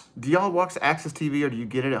 Do y'all watch Access TV, or do you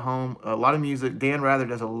get it at home? A lot of music. Dan Rather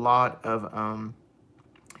does a lot of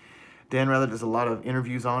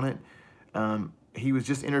interviews on it. He was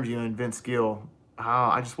just interviewing Vince Gill.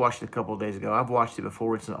 I just watched it a couple of days ago. I've watched it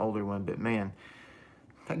before. It's an older one, but man,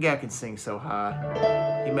 that guy can sing so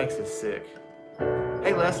high. He makes us sick.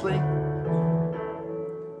 Hey, Leslie.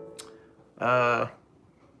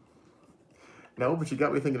 No, but you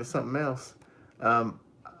got me thinking of something else. Let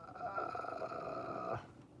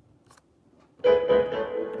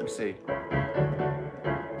me see. I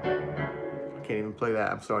can't even play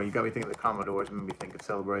that. I'm sorry. You got me thinking of the Commodores. Made me think of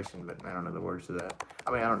Celebration, but I don't know the words to that.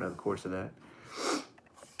 I mean, I don't know the chorus of that.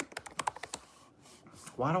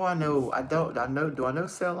 Why do I know? Do I know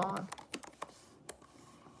Sail On?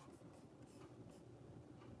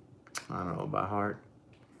 I don't know by heart.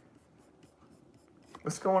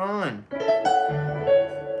 What's going on?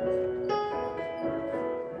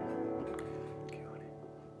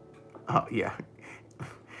 Oh, yeah.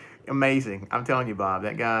 Amazing. I'm telling you, Bob,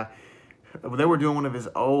 that guy, they were doing one of his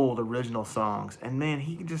old original songs, and man,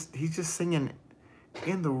 he's just singing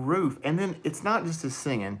in the roof. And then it's not just his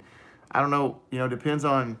singing. I don't know, depends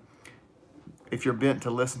on if you're bent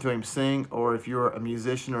to listen to him sing, or if you're a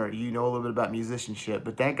musician or you know a little bit about musicianship,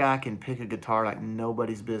 but that guy can pick a guitar like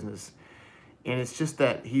nobody's business. And it's just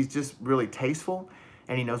that he's just really tasteful,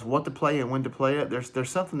 and he knows what to play and when to play it. There's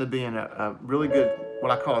something to being a really good,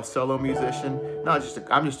 what I call a solo musician. I'm just a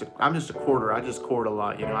quarter. I just chord a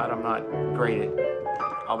lot, I'm not great at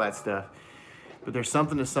all that stuff. But there's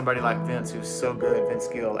something to somebody like Vince, who's so good, Vince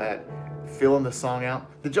Gill, at filling the song out.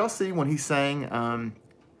 Did y'all see when he sang,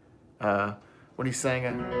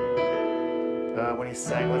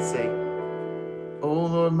 let's see, Oh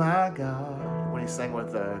Lord my God, when he sang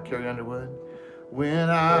with Carrie Underwood, when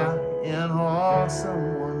I in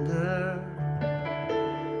awesome wonder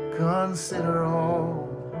consider all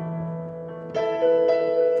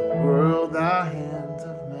the world thy hands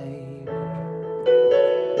have made,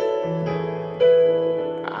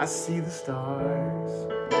 I see the stars,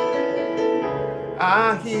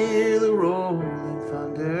 I hear the rolling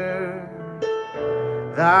thunder,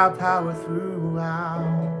 thy power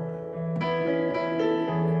throughout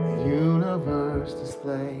the universe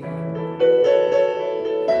displayed.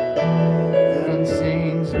 Then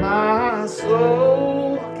sings my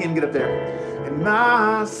soul, I can't even get up there, and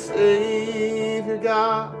my Savior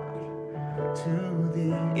God to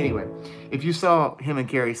thee. Anyway, if you saw him and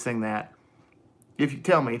Carrie sing that, if you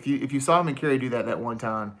saw him and Carrie do that one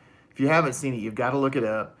time, if you haven't seen it, you've got to look it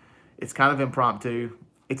up. It's kind of impromptu.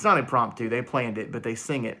 It's not impromptu. They planned it, but they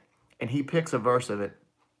sing it, and he picks a verse of it.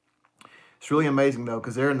 It's really amazing though,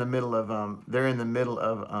 because they're in the middle of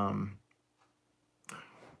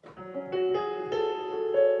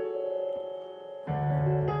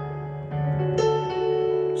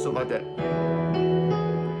something like that.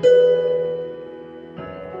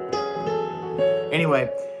 Anyway,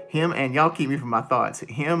 him and, y'all keep me from my thoughts,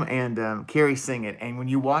 him and Carrie sing it, and when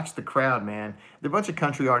you watch the crowd, man, there are a bunch of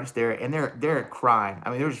country artists there, and they're crying. I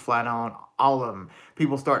mean, they're just flat on, all of them.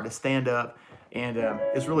 People starting to stand up, and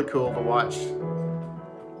it's really cool to watch.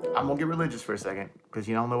 I'm going to get religious for a second, because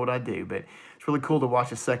you don't know what I do, but it's really cool to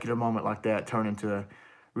watch a secular moment like that turn into a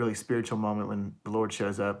really spiritual moment when the Lord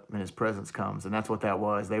shows up and his presence comes, and that's what that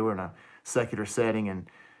was. They were in a secular setting, and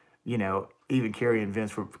even Carrie and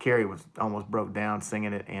Vince Carrie was almost broke down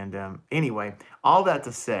singing it. And anyway, all that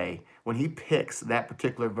to say, when he picks that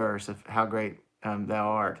particular verse of how great thou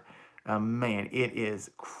art, man, it is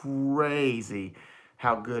crazy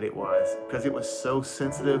how good it was, because it was so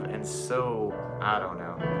sensitive and so, I don't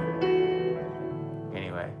know.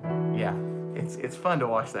 Anyway, yeah, it's fun to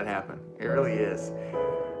watch that happen. It really is.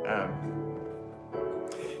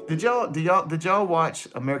 Did y'all watch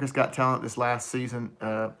America's Got Talent this last season?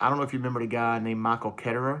 I don't know if you remember the guy named Michael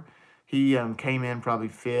Ketterer. He came in probably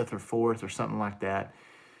 5th or 4th or something like that.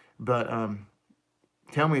 But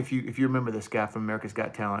tell me if you remember this guy from America's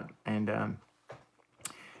Got Talent. And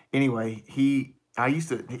anyway, he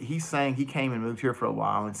sang. He came and moved here for a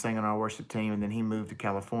while and sang on our worship team, and then he moved to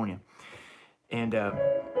California. And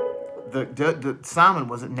Simon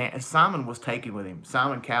was taken with him.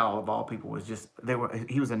 Simon Cowell, of all people, was just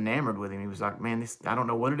he was enamored with him. He was like, man, I don't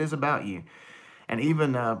know what it is about you. And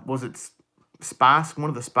even was it Spice? One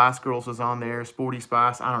of the Spice Girls was on there, Sporty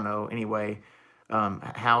Spice. I don't know. Anyway,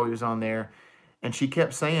 Howie was on there, and she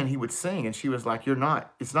kept saying he would sing, and she was like, "You're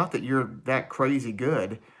not. It's not that you're that crazy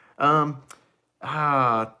good." I'm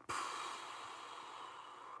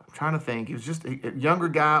trying to think. He was just a younger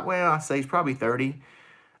guy. Well, I say he's probably 30.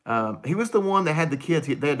 He was the one that had the kids.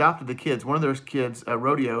 They adopted the kids. One of those kids,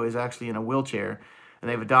 Rodeo, is actually in a wheelchair, and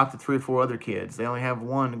they've adopted 3 or 4 other kids. They only have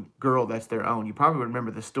one girl that's their own. You probably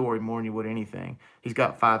remember the story more than you would anything. He's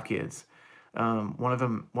got 5 kids. One of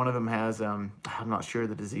them has I'm not sure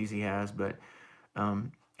the disease he has, but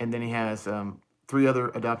and then he has 3 other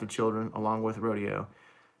adopted children along with Rodeo.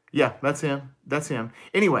 Yeah, that's him. That's him.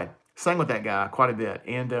 Anyway, sang with that guy quite a bit,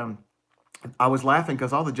 and I was laughing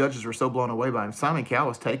because all the judges were so blown away by him. Simon Cowell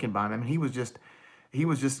was taken by him. I mean, he was just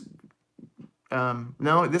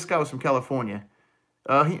no, this guy was from California.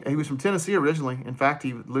 He was from Tennessee originally. In fact,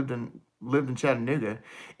 he lived in Chattanooga.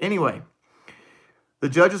 Anyway, the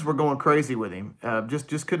judges were going crazy with him.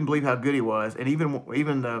 Just couldn't believe how good he was. And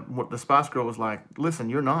even the Spice Girl was like, listen,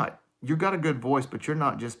 you got a good voice, but you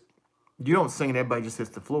don't sing and everybody just hits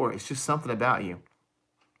the floor. It's just something about you.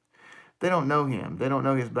 They don't know him. They don't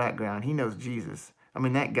know his background. He knows Jesus. I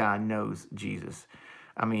mean, that guy knows Jesus.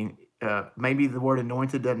 I mean, maybe the word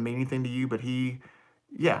anointed doesn't mean anything to you, but maybe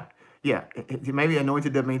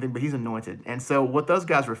anointed doesn't mean anything, but he's anointed. And so what those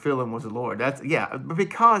guys were feeling was the Lord.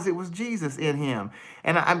 Because it was Jesus in him.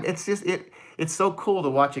 And it's so cool to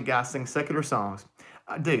watch a guy sing secular songs.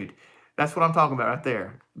 Dude, that's what I'm talking about right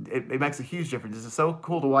there. It makes a huge difference. It's so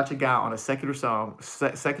cool to watch a guy on a secular show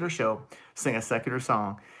sing a secular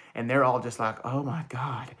song. And they're all just like, oh my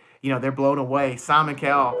God. They're blown away. Simon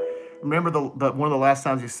Cowell, remember one of the last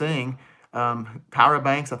times you sing, Tyra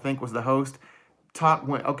Banks, I think, was the host.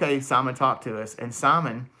 Okay, Simon, talk to us. And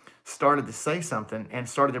Simon started to say something and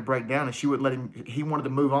started to break down, and she wouldn't let him. He wanted to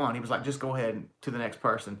move on. He was like, just go ahead to the next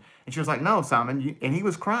person. And she was like, no, Simon. And he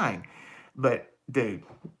was crying. But, dude,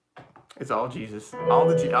 it's all Jesus.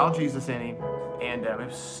 All Jesus in him. And it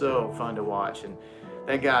was so fun to watch. And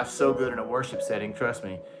that guy's so good in a worship setting. Trust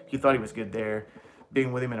me. If you thought he was good there,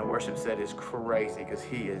 being with him in a worship set is crazy because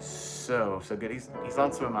he is so good. He's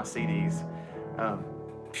on some of my CDs.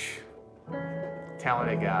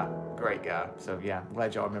 Talented guy, great guy. So yeah, I'm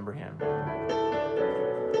glad y'all remember him.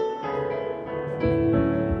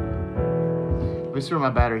 Let me see where my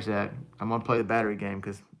battery's at. I'm gonna play the battery game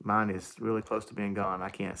because mine is really close to being gone. I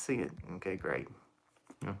can't see it. Okay, great.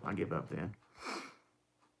 I'll give up then.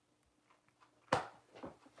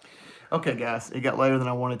 Okay, guys, it got later than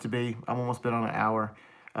I wanted it to be. I'm almost been on an hour.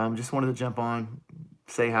 Just wanted to jump on,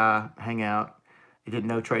 say hi, hang out. I didn't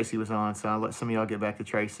know Tracy was on, so I'll let some of y'all get back to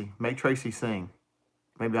Tracy. Make Tracy sing.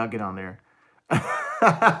 Maybe I'll get on there.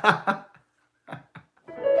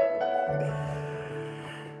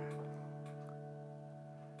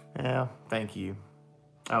 Yeah, thank you.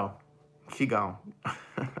 Oh, she gone.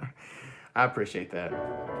 I appreciate that.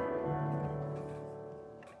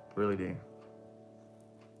 Really do.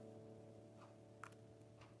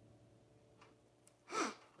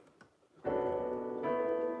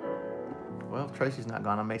 Well, Tracy's not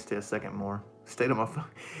gone. I may stay a second more. Stayed on my phone.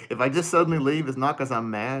 If I just suddenly leave, it's not because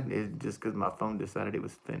I'm mad. It's just because my phone decided it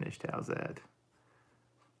was finished. How's that?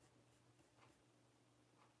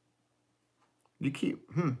 You keep...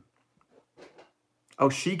 Oh,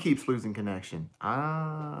 she keeps losing connection.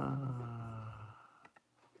 I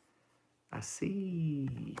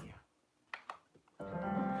see.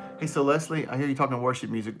 Hey, so Leslie, I hear you talking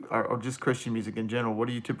worship music or just Christian music in general. What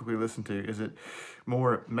do you typically listen to? Is it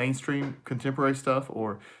more mainstream contemporary stuff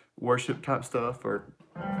or worship type stuff, or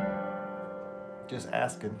just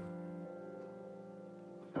asking?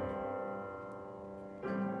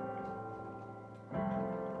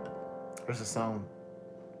 There's a song.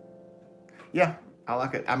 Yeah, I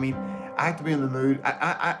like it. I mean, I have to be in the mood.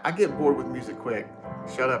 I get bored with music quick.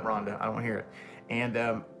 Shut up, Rhonda. I don't want to hear it. And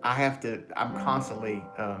I'm constantly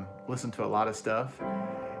listening to a lot of stuff.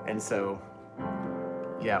 And so,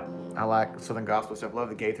 yeah, I like Southern gospel stuff. Love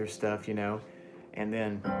the Gaither stuff, And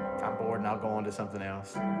then I'm bored and I'll go on to something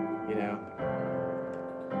else,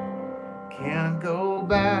 Can't go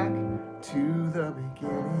back to the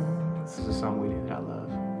beginning. This is a song we did that I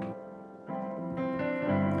love.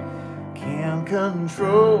 Can't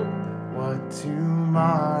control what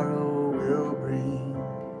tomorrow will bring,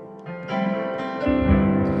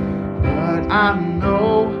 but I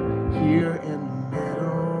know here in the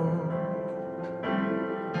middle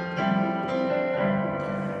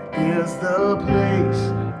is the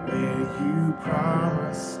place where you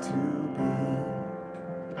promised to be.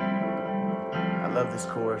 I love this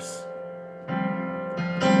chorus.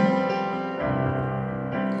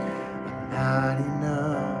 Not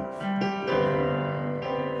enough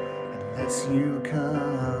unless you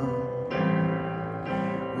come.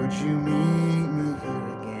 Would you meet me here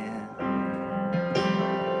again?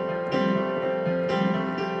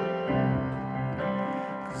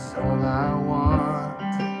 'Cause all I want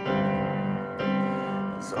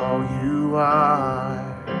is all you are.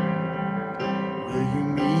 Will you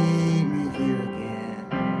meet me here again?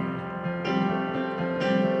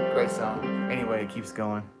 Great song. Anyway, it keeps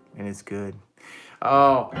going. And it's good.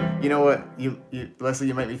 Oh, you know what? Leslie,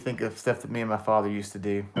 you make me think of stuff that me and my father used to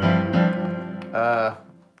do.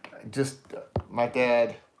 My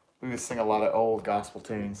dad, we would sing a lot of old gospel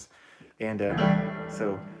tunes. And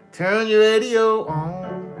so, turn your radio on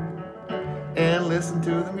and listen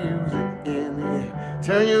to the music in the air.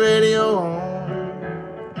 Turn your radio on.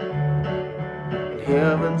 In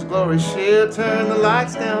heaven's glory share, turn the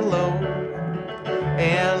lights down low.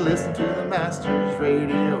 And listen to the master's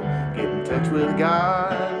radio. Get in touch with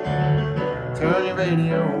God. Turn your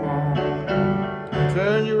radio on.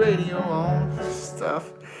 Turn your radio on.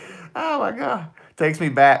 Stuff. Oh my God. Takes me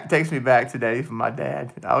back today from my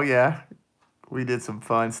dad. Oh yeah. We did some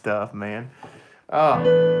fun stuff, man. Oh,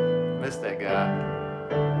 miss that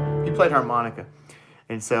guy. He played harmonica.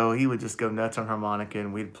 And so he would just go nuts on harmonica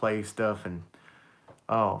and we'd play stuff and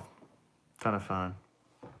oh, ton of fun.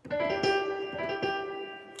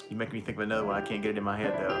 You make me think of another one. I can't get it in my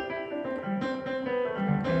head though.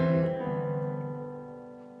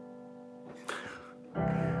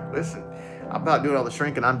 Listen, I'm about doing all the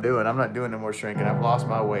shrinking I'm doing. I'm not doing no more shrinking. I've lost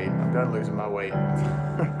my weight. I'm done losing my weight.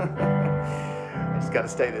 I just got to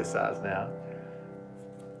stay this size now.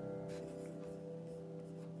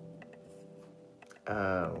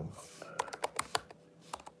 Oh.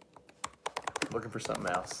 Looking for something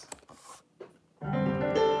else.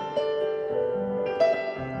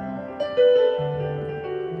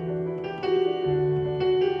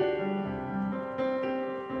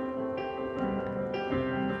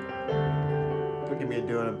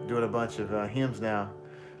 Doing a bunch of hymns now.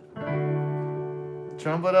 The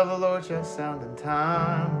trumpet of the Lord shall sound and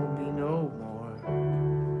time will be no more.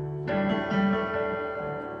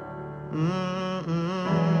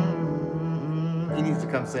 He needs to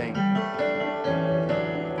come sing.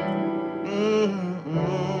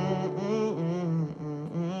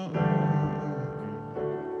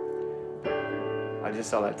 I just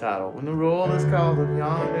saw that title. When the roll is called up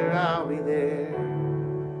yonder, I'll be there.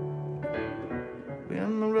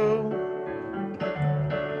 In the road.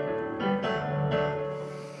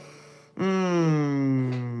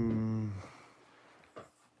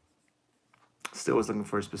 Still was looking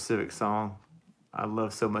for a specific song. I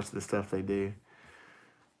love so much of the stuff they do.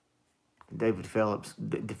 David Phillips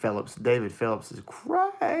is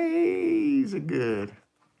crazy good.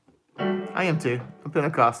 I am too. I'm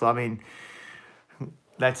Pentecostal. I mean,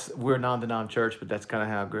 we're a non-denom church, but that's kind of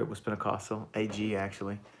how I grew up, was Pentecostal. AG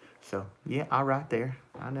actually. So, yeah, all right there.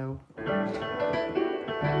 I know.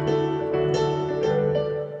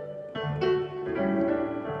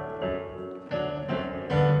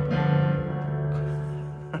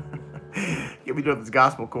 Get me doing these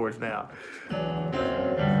gospel chords now.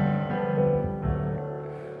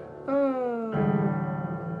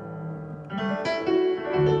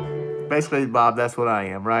 Basically, Bob, that's what I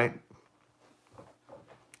am, right?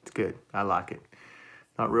 It's good. I like it.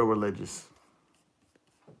 Not real religious.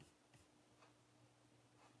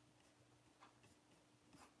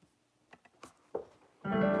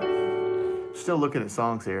 Still looking at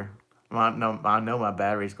songs here. Well, I know my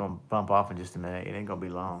battery's going to bump off in just a minute. It ain't going to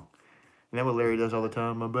be long. And that's what Larry does all the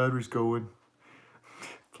time. My battery's going.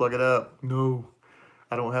 Plug it up. No,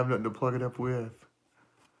 I don't have nothing to plug it up with.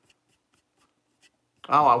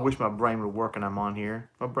 Oh, I wish my brain would work when I'm on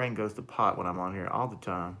here. My brain goes to pot when I'm on here all the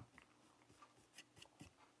time.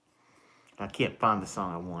 I can't find the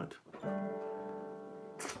song I want.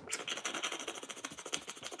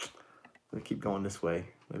 Let's keep going this way.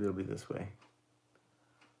 Maybe it'll be this way.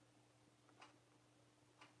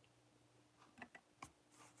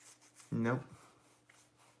 Nope.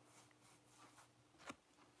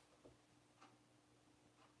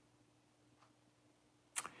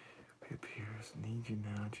 need you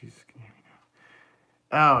now, Jesus, can you hear me now?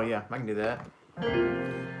 Oh, yeah, I can do that.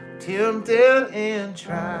 Tempted and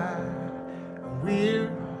tried,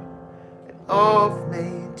 we're oft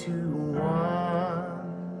made to wonder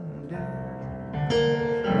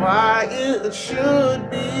why it should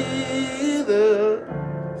be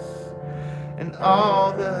thus, and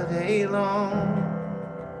all the day long.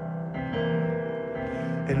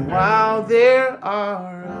 And while there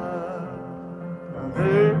are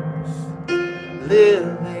others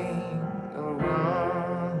living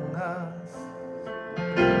among us,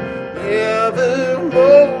 never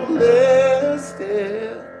molested,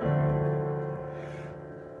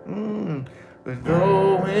 but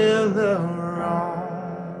though in the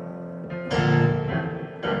wrong,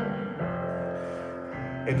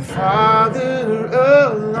 and Father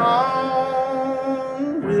alone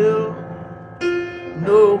will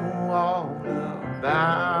know all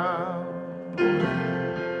about,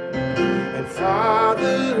 and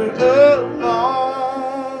Father alone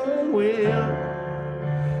will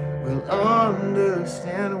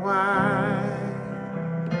understand why.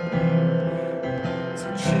 So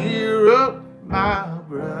cheer up, my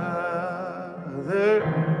brother,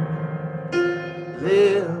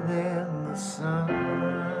 live in the sunshine,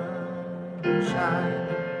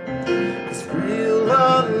 'cause we'll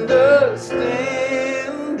understand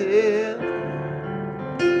it,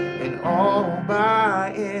 and all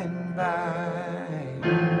by and by.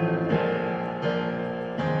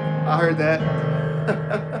 I heard that.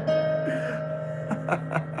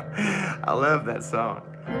 I love that song.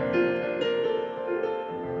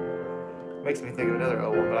 Makes me think of another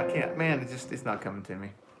old one, but I can't. Man, it's not coming to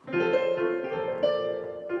me.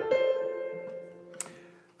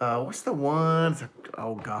 What's the one? It's an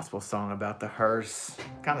old gospel song about the hearse.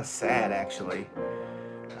 Kind of sad, actually.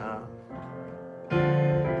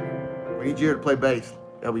 We need you to play bass,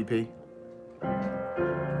 LBP.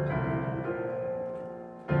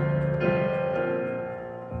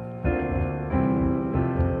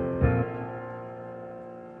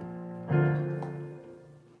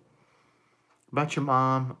 About your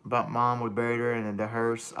mom, about mom, we buried her in the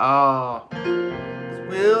hearse. Oh,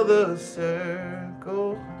 will the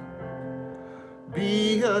circle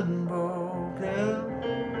be unbroken?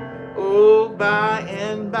 Oh, by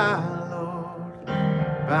and by, Lord,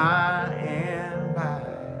 by and by.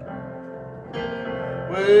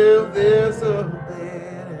 Well, there's a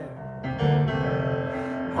better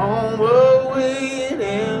home awaiting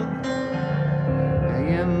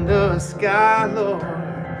in the sky, Lord,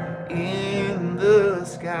 in the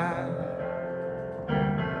sky.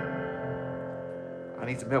 I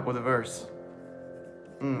need some help with a verse.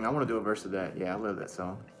 I want to do a verse of that. Yeah, I love that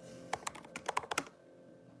song.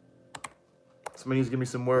 Somebody needs to give me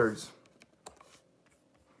some words.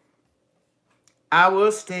 I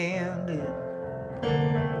was standing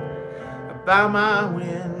by my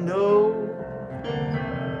window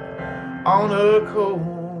on a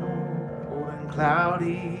cold and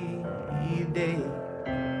cloudy day,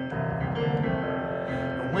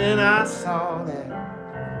 when I saw that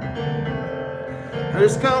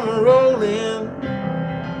hearse come rolling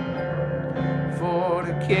for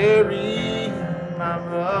to carry my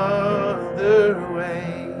mother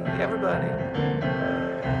away. Everybody.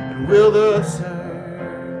 And will the circle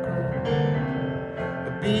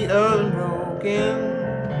be unbroken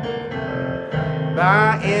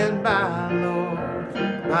by and by, Lord,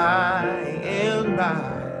 by and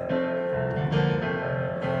by?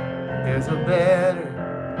 There's a better,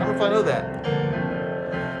 I don't know if I know that,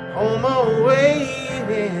 home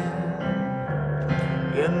awaiting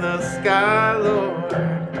in the sky, Lord,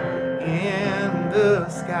 in the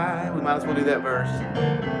sky. We might as well do that verse.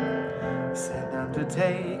 Said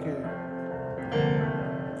Undertaker,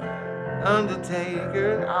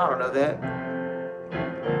 Undertaker, I don't know that.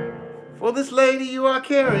 For this lady you are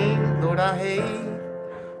carrying, Lord, I hate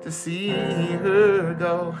to see her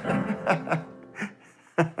go.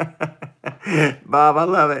 Bob, I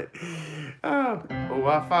love it. Oh,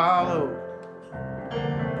 I followed,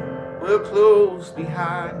 well close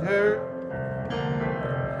behind her,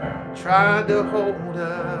 tried to hold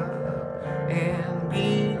her and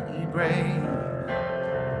be brave,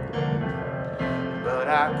 but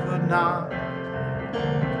I could not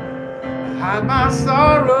hide my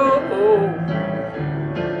sorrow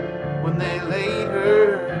when they laid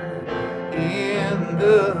her in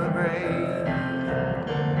the grave.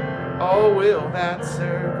 Oh, will that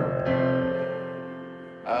circle?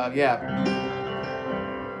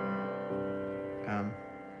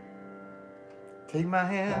 Take my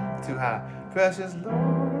hand too high, precious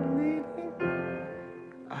Lord, lead me.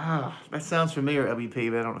 That sounds familiar,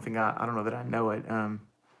 LBP, but I don't know that I know it.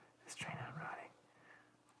 This train I'm riding.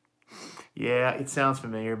 Yeah, it sounds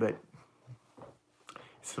familiar, but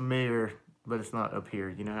it's familiar, but it's not up here.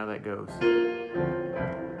 You know how that goes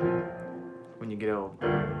when you get old.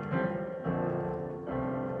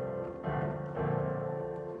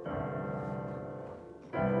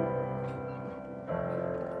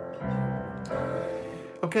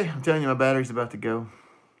 Okay, I'm telling you, my battery's about to go.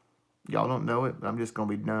 Y'all don't know it, but I'm just going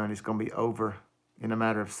to be done. It's going to be over in a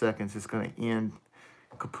matter of seconds. It's going to end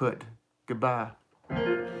kaput. Goodbye.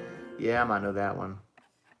 Yeah, I might know that one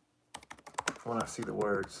when I see the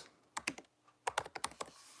words.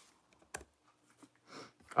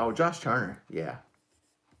 Oh, Josh Turner. Yeah.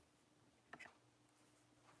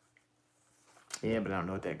 Yeah, but I don't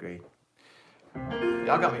know it that great.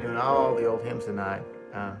 Y'all got me doing all the old hymns tonight.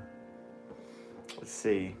 Let's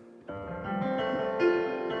see.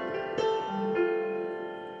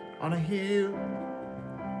 On a hill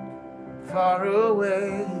far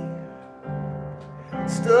away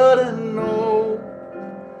stood an old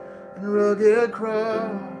and rugged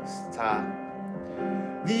cross,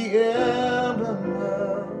 the emblem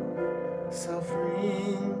of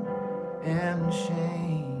suffering and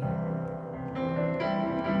shame.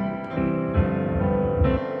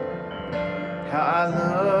 How I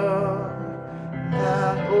love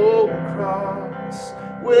that old cross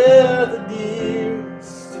where the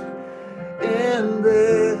dearest and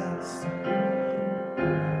best,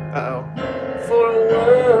 for a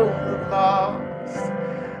world of lost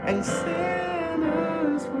and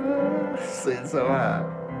sinners were. Sing so high.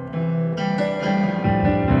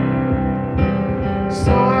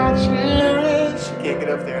 So I cherish, can't get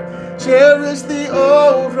up there, cherish the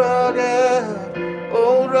old rugged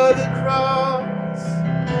cross,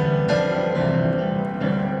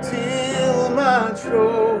 till my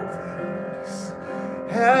trophies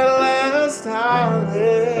at last I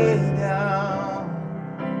lay down.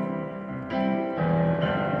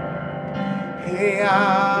 Hey, I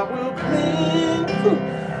will cling to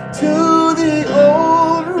the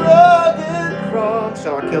old rugged cross.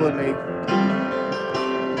 Y'all are killing me.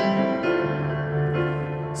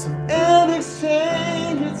 So and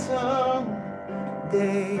exchange it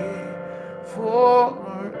someday for a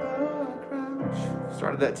crown.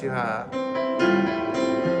 Started that too high.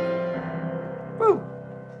 Woo!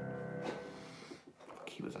 What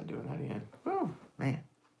key was I doing that in? Woo! Man,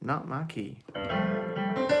 not my key.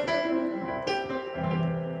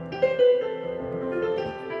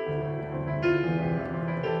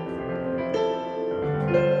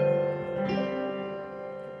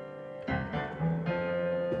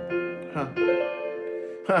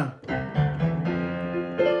 Huh.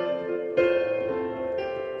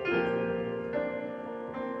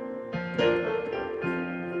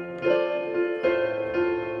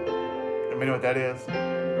 Let me know what that is.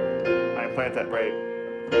 I ain't playing that right.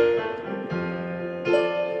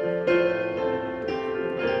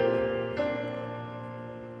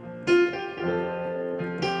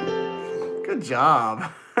 Good job.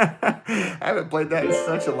 I haven't played that in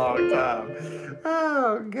such a long time.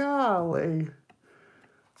 Oh, golly.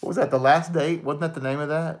 What was that, The Last Date? Wasn't that the name of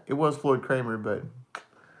that? It was Floyd Kramer, but...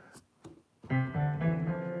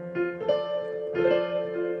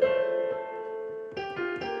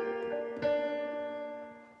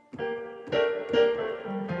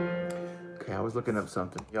 Okay, I was looking up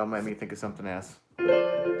something. Y'all made me think of something else.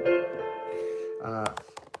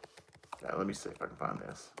 Let me see if I can find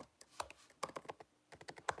this.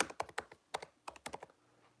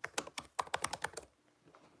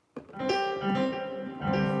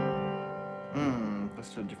 Let's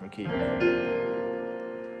do a different key.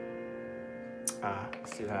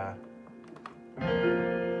 It's too high.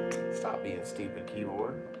 Stop being stupid,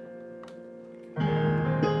 keyboard.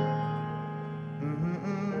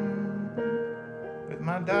 With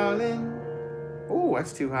my darling. Oh,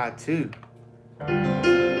 that's too high too. Does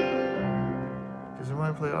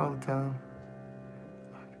everyone play it all the time?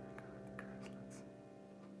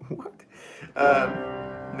 What?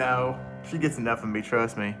 No. She gets enough of me,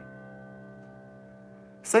 trust me.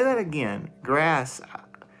 Say that again. Grass.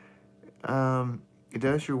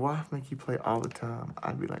 Does your wife make you play all the time?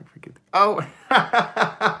 I'd be like, forget that. Oh.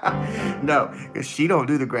 No, because she don't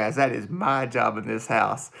do the grass. That is my job in this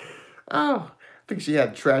house. Oh. I think she had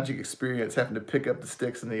a tragic experience having to pick up the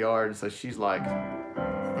sticks in the yard. So she's like,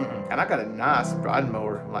 And I got a nice riding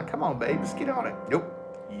mower. I'm like, come on, babe, let's get on it. Nope,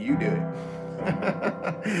 you do it.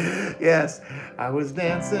 Yes, I was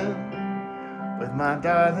dancing with my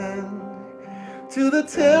darling to the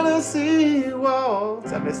Tennessee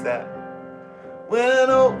waltz. I missed that. When an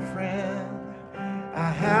old friend I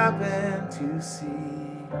happened to see,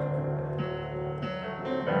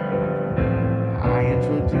 I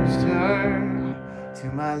introduced her to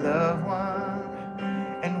my loved one.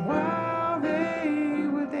 And while they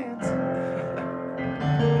were dancing,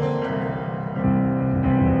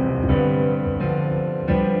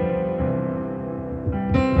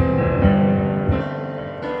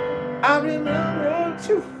 I remember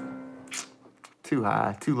too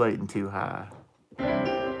high, too late and too high.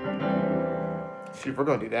 See, if we're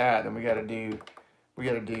gonna do that, then we gotta do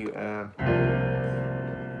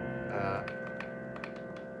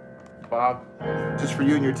Bob, just for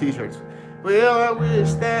you and your t-shirts. Well, I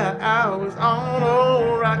wish that I was on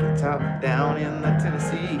old Rocky Top down in the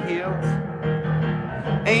Tennessee hills.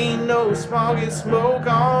 Ain't no smog and smoke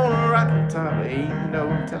on Rocky Top, ain't no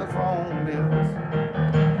telephone bills.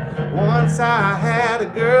 Once I had a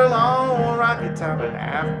girl on Rocky Top, and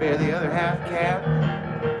half bear, the other half cat.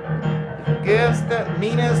 Guess that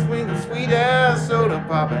meanest, wingle, sweet ass soda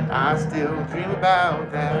pop, and I still dream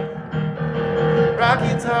about that.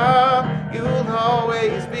 Rocky Top, you'll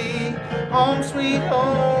always be home sweet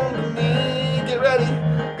home to me. Get ready,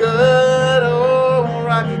 good old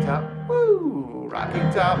Rocky Top, woo! Rocky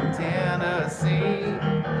Top, Tennessee.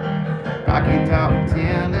 Rocky Top,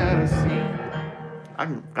 Tennessee. I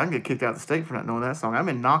can get kicked out of the state for not knowing that song. I'm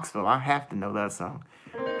in Knoxville. I have to know that song.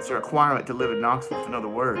 It's a requirement to live in Knoxville to know the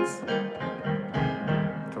words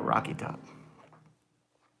to Rocky Top.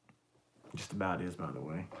 Just about is, by the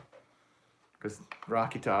way. Because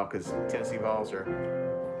Rocky Top, because Tennessee Vols are...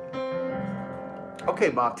 Okay,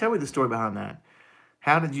 Bob, tell me the story behind that.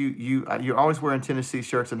 How did you're always wearing Tennessee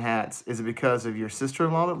shirts and hats. Is it because of your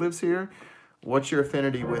sister-in-law that lives here? What's your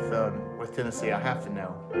affinity with Tennessee? I have to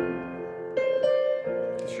know.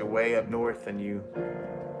 You're way up north and you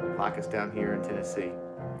like us down here in Tennessee.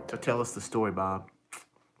 So tell us the story, Bob,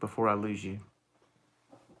 before I lose you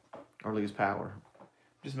or lose power.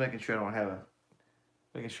 Just making sure I don't have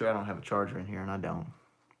a charger in here, and I don't.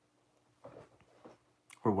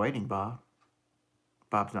 We're waiting, Bob.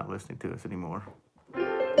 Bob's not listening to us anymore.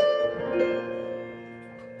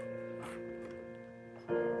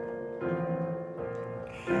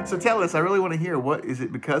 So tell us, I really want to hear, what is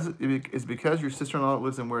it? Because your sister-in-law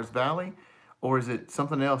lives in West Valley, or is it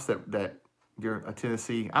something else that you're a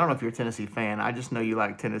Tennessee? I don't know if you're a Tennessee fan. I just know you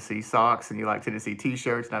like Tennessee socks and you like Tennessee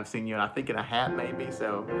t-shirts, and I've seen you, and I think in a hat maybe.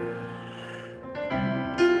 So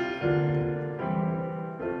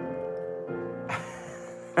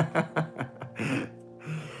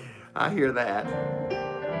I hear that.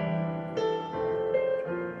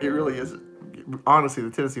 It really is. Honestly, the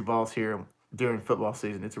Tennessee Vols here during football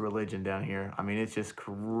season, it's a religion down here. I mean, it's just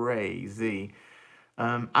crazy.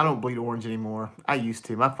 I don't bleed orange anymore. I used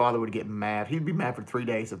to. My father would get mad. He'd be mad for 3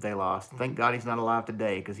 days if they lost. Thank God he's not alive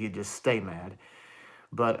today, because he'd just stay mad.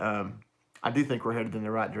 But I do think we're headed in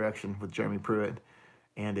the right direction with Jeremy Pruitt,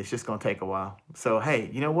 and it's just going to take a while. So, hey,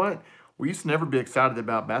 you know what? We used to never be excited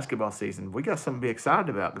about basketball season. We got something to be excited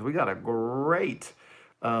about, because we got a great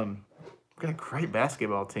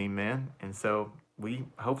basketball team, man. And so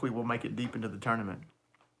hopefully we'll make it deep into the tournament.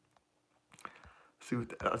 See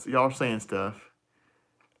what y'all are saying stuff.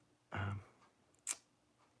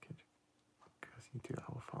 You too, I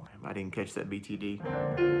will follow him. I didn't catch that BTD.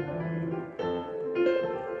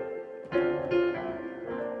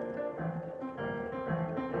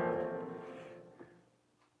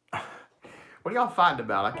 What are y'all fighting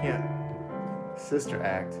about? I can't. Sister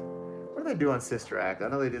Act. What are they doing, Sister Act? I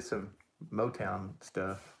know they did some Motown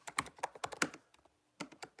stuff.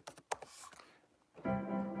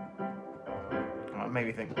 It made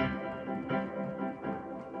me think.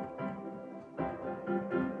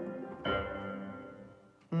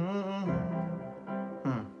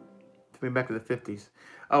 Took me back to the 50s.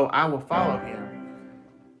 Oh, I will follow him.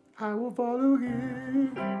 I will follow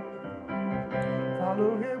him.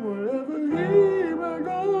 Follow him wherever he might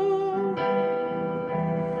go.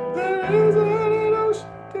 There is an ocean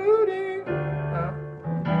too deep. A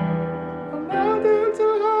mountain so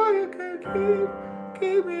high you can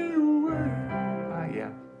keep me away.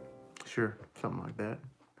 Yeah, sure, something like that.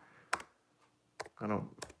 I don't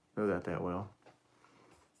know that well.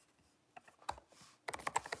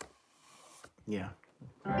 Yeah,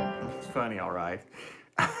 it's funny, all right.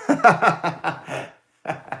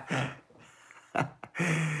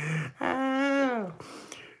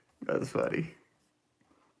 That's funny.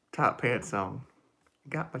 Top pants song.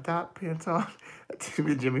 Got my top pants on. That's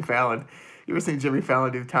Jimmy Fallon. You ever seen Jimmy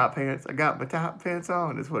Fallon do top pants? I got my top pants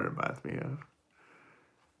on. That's what it reminds me of.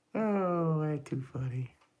 Oh, that's too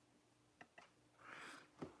funny.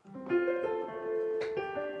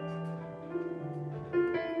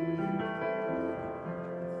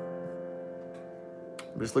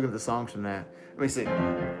 I'm just looking at the songs from that. Let me see.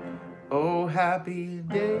 Oh, happy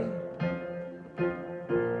day.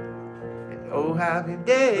 Oh, happy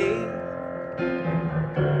day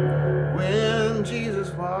when Jesus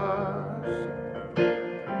washed,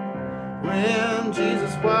 when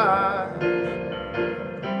Jesus washed,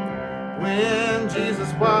 when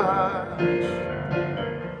Jesus washed,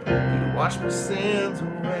 He washed my sins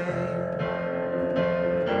away.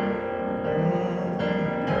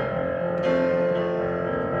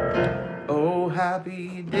 Oh,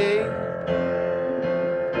 happy day.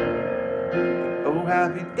 Oh,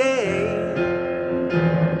 happy day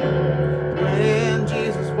when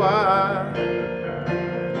Jesus washed,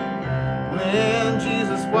 when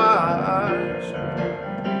Jesus washed,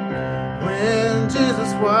 when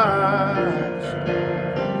Jesus washed,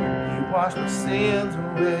 He washed my sins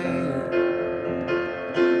away.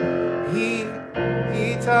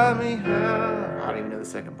 He taught me how. I don't even know the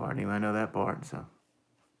second part anyway. I know that part, so.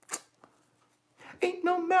 Ain't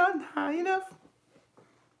no mountain high enough.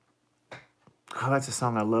 Oh, that's a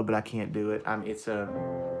song I love, but I can't do it. It's a.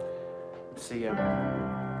 See,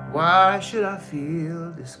 why should I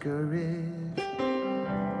feel discouraged?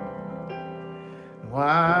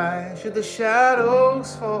 Why should the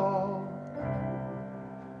shadows fall?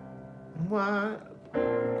 Why? I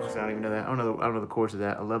don't even know that. I don't know the chords of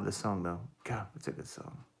that. I love this song though. God, it's a good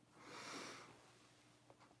song.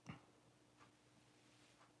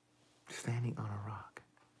 Standing on a rock.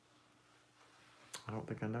 I don't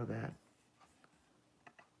think I know that.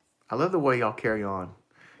 I love the way y'all carry on.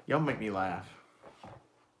 Y'all make me laugh.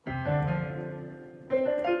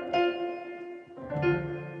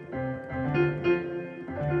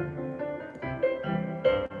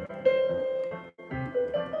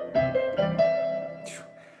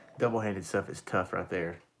 Double-handed stuff is tough right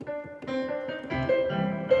there.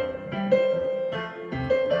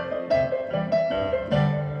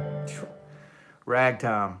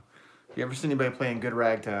 Ragtime. If you ever seen anybody playing good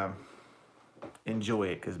ragtime, enjoy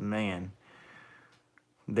it, because man,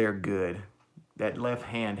 they're good. That left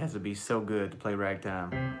hand has to be so good to play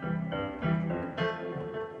ragtime.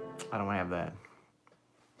 I don't have that.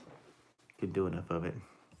 Could do enough of it.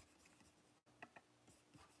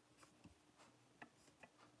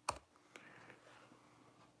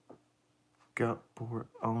 Got your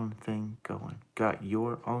own thing going. Got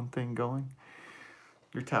your own thing going?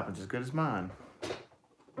 Your typing's as good as mine.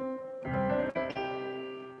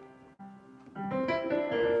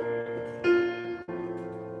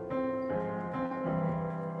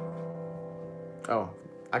 Oh,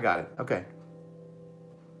 I got it. Okay.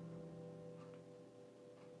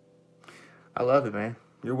 I love it, man.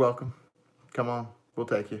 You're welcome. Come on. We'll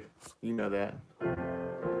take you. You know that.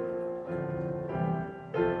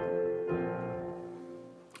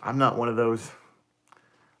 I'm not one of those.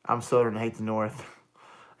 I'm Southern, hate the North.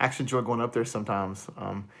 I actually enjoy going up there sometimes.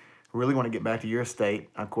 Really want to get back to your state.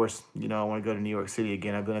 Of course, you know, I want to go to New York City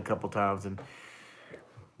again. I've been a couple times, and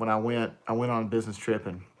when I went on a business trip,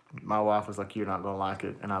 and my wife was like, "You're not gonna like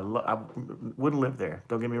it," and I wouldn't live there.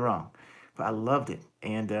 Don't get me wrong, but I loved it.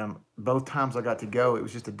 And both times I got to go, it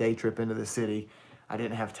was just a day trip into the city. I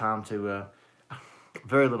didn't have time to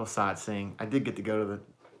very little sightseeing. I did get to go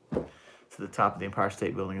to the top of the Empire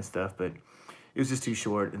State Building and stuff, but it was just too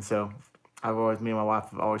short. And so me and my wife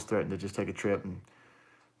have always threatened to just take a trip and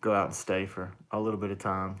go out and stay for a little bit of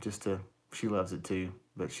time, she loves it too,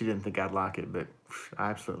 but she didn't think I'd like it, but I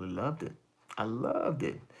absolutely loved it. I loved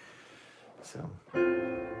it. So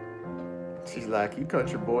she's like, "You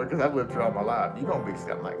country boy," because I've lived here all my life. You gonna be,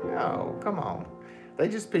 I'm like, no, come on. They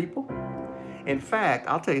just people. In fact,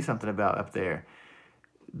 I'll tell you something about up there.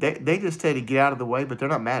 They just tell you to get out of the way, but they're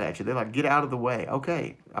not mad at you. They're like, "Get out of the way."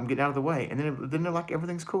 Okay, I'm getting out of the way. And then they're like,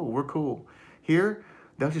 "Everything's cool. We're cool." Here,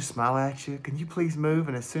 they'll just smile at you. "Can you please move?"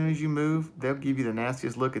 And as soon as you move, they'll give you the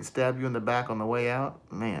nastiest look and stab you in the back on the way out.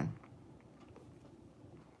 Man.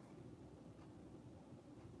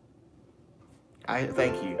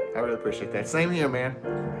 Thank you. I really appreciate that. Same here, man.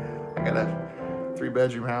 I got a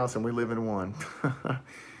 3-bedroom house and we live in one.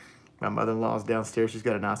 My mother-in-law's downstairs. She's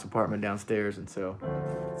got a nice apartment downstairs, and so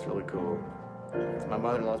it's really cool. It's my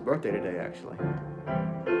mother-in-law's birthday today, actually.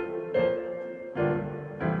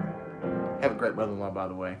 I have a great mother-in-law, by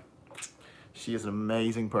the way. She is an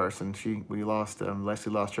amazing person.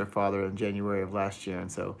 Leslie lost her father in January of last year,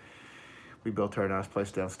 and so we built her a nice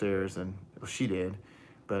place downstairs, and well, she did.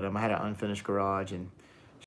 But I had an unfinished garage, and